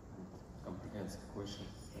and comprehensive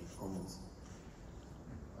questions and comments.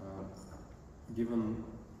 Given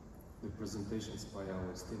the presentations by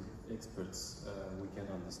our esteemed experts, we can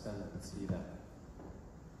understand and see that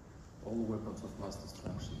all weapons of mass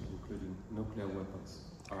destruction, including nuclear weapons,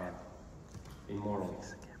 are immoral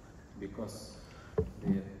because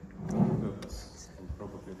their only purpose, and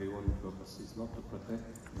probably the only purpose, is not to protect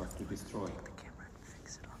but to destroy.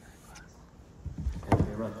 And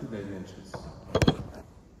there are two dimensions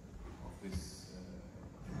of this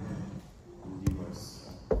endeavors.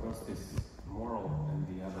 First is moral, and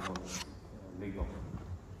the other one is legal.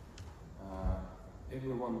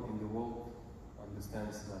 Everyone in the world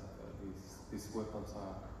understands that these weapons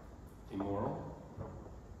are immoral.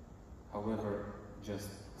 However, just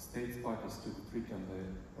states parties to the treaty on the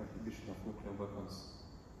prohibition of nuclear weapons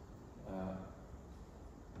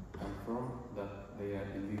confirm that they are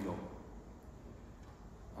illegal.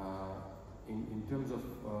 In terms of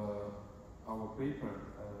our paper,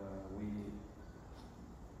 we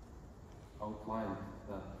outlined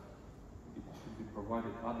that it should be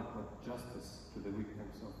provided adequate justice to the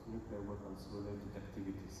victims of nuclear weapons related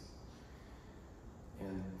activities.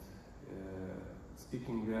 And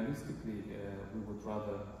speaking realistically, we would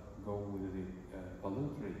rather go with the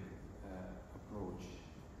voluntary approach.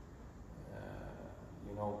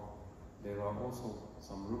 You know, there are also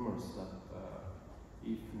some rumors that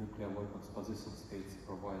if nuclear weapons possessing states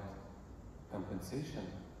provide compensation,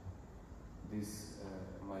 this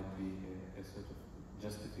might be a sort of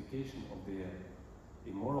justification of their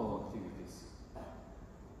immoral activities.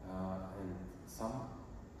 And some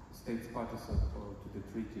states parties to the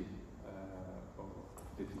treaty or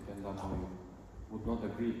the TPNW would not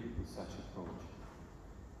agree with such approach,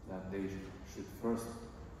 that they should first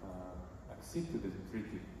accede to the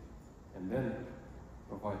treaty and then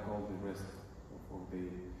provide all the rest of the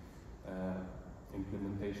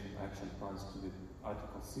implementation action plans to the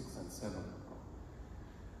Article 6 and 7.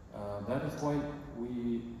 That is why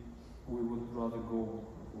we would rather go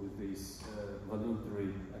with this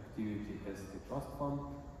voluntary activity as the trust fund,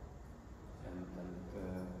 and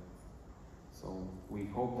so we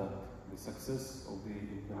hope that the success of the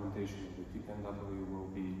implementation of the TPNW will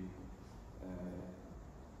be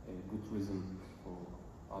a good reason for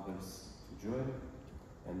others to join,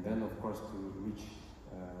 and then of course to reach,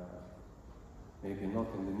 maybe not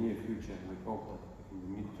in the near future, we hope that in the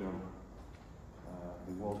midterm,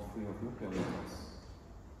 the world free of nuclear weapons.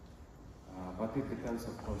 But it depends,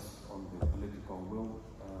 of course, on the political will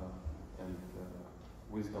and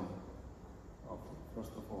wisdom of,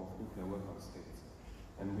 first of all, nuclear weapon states.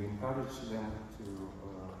 And we encourage them to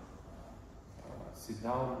sit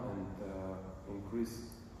down and increase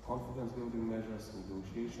confidence-building measures,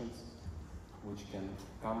 negotiations, which can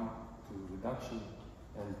come to reduction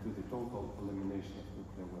and to the total elimination of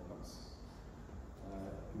nuclear weapons.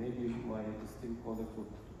 Maybe my esteemed colleague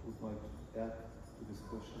would like to add to to this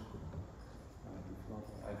question? If not,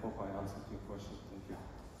 I hope I answered your question. Thank you.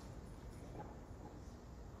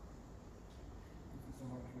 Thank you so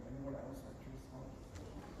much. Anyone else like to respond?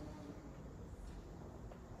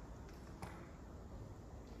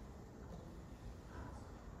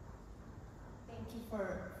 Thank you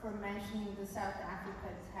for mentioning the South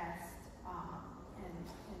Africa test and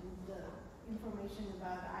the information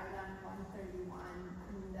about Iodine 131.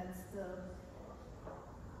 I mean, that's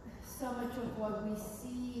so much of what we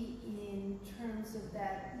see in terms of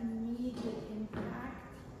that immediate impact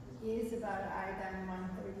is about Iodine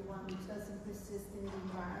 131, which doesn't persist in the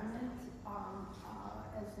environment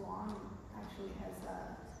as long. Actually has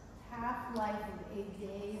a half-life of 8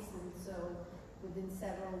 days, and so within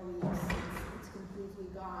several weeks it's completely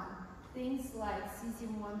gone. Things like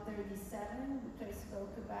cesium-137, which I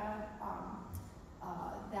spoke about,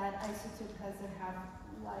 that isotope has a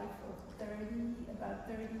half-life of about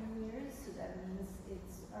 30 years, so that means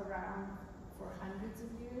it's around for hundreds of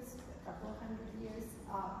years, a couple of hundred years.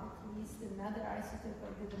 At least another isotope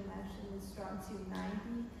I didn't mention is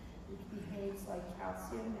strontium-90, which behaves like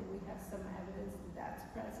calcium, and we have some evidence that that's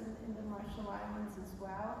present in the Marshall Islands as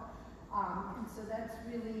well. And so that's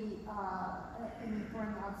really an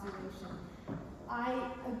important observation.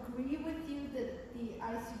 I agree with you that the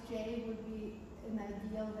ICJ would be an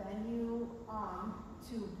ideal venue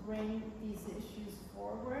to bring these issues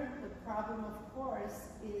forward. The problem, of course,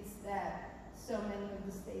 is that so many of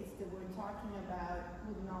the states that we're talking about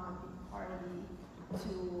would not be party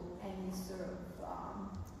to any sort of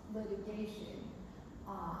litigation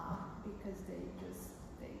because they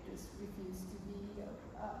just refuse to be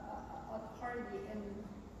a party,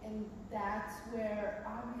 and that's where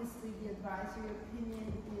obviously the advisory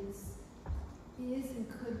opinion is and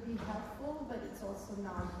could be helpful, but it's also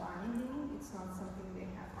not binding. It's not something they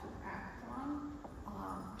have to act on.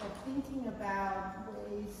 But thinking about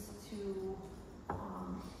ways to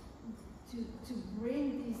bring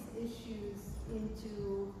these issues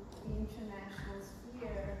into the international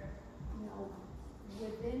sphere, you know,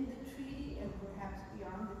 within the treaty and perhaps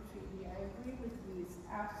beyond the treaty, I agree with you, is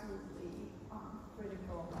absolutely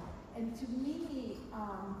critical. And to me,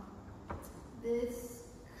 this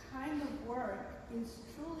kind of work is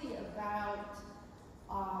truly about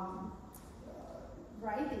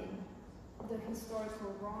righting the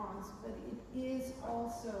historical wrongs, but it is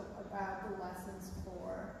also about the lessons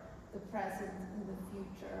for the present and the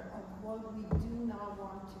future of what we do not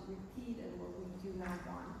want to repeat and what we do not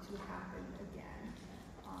want to happen again.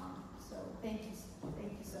 So thank you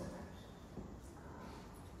so much.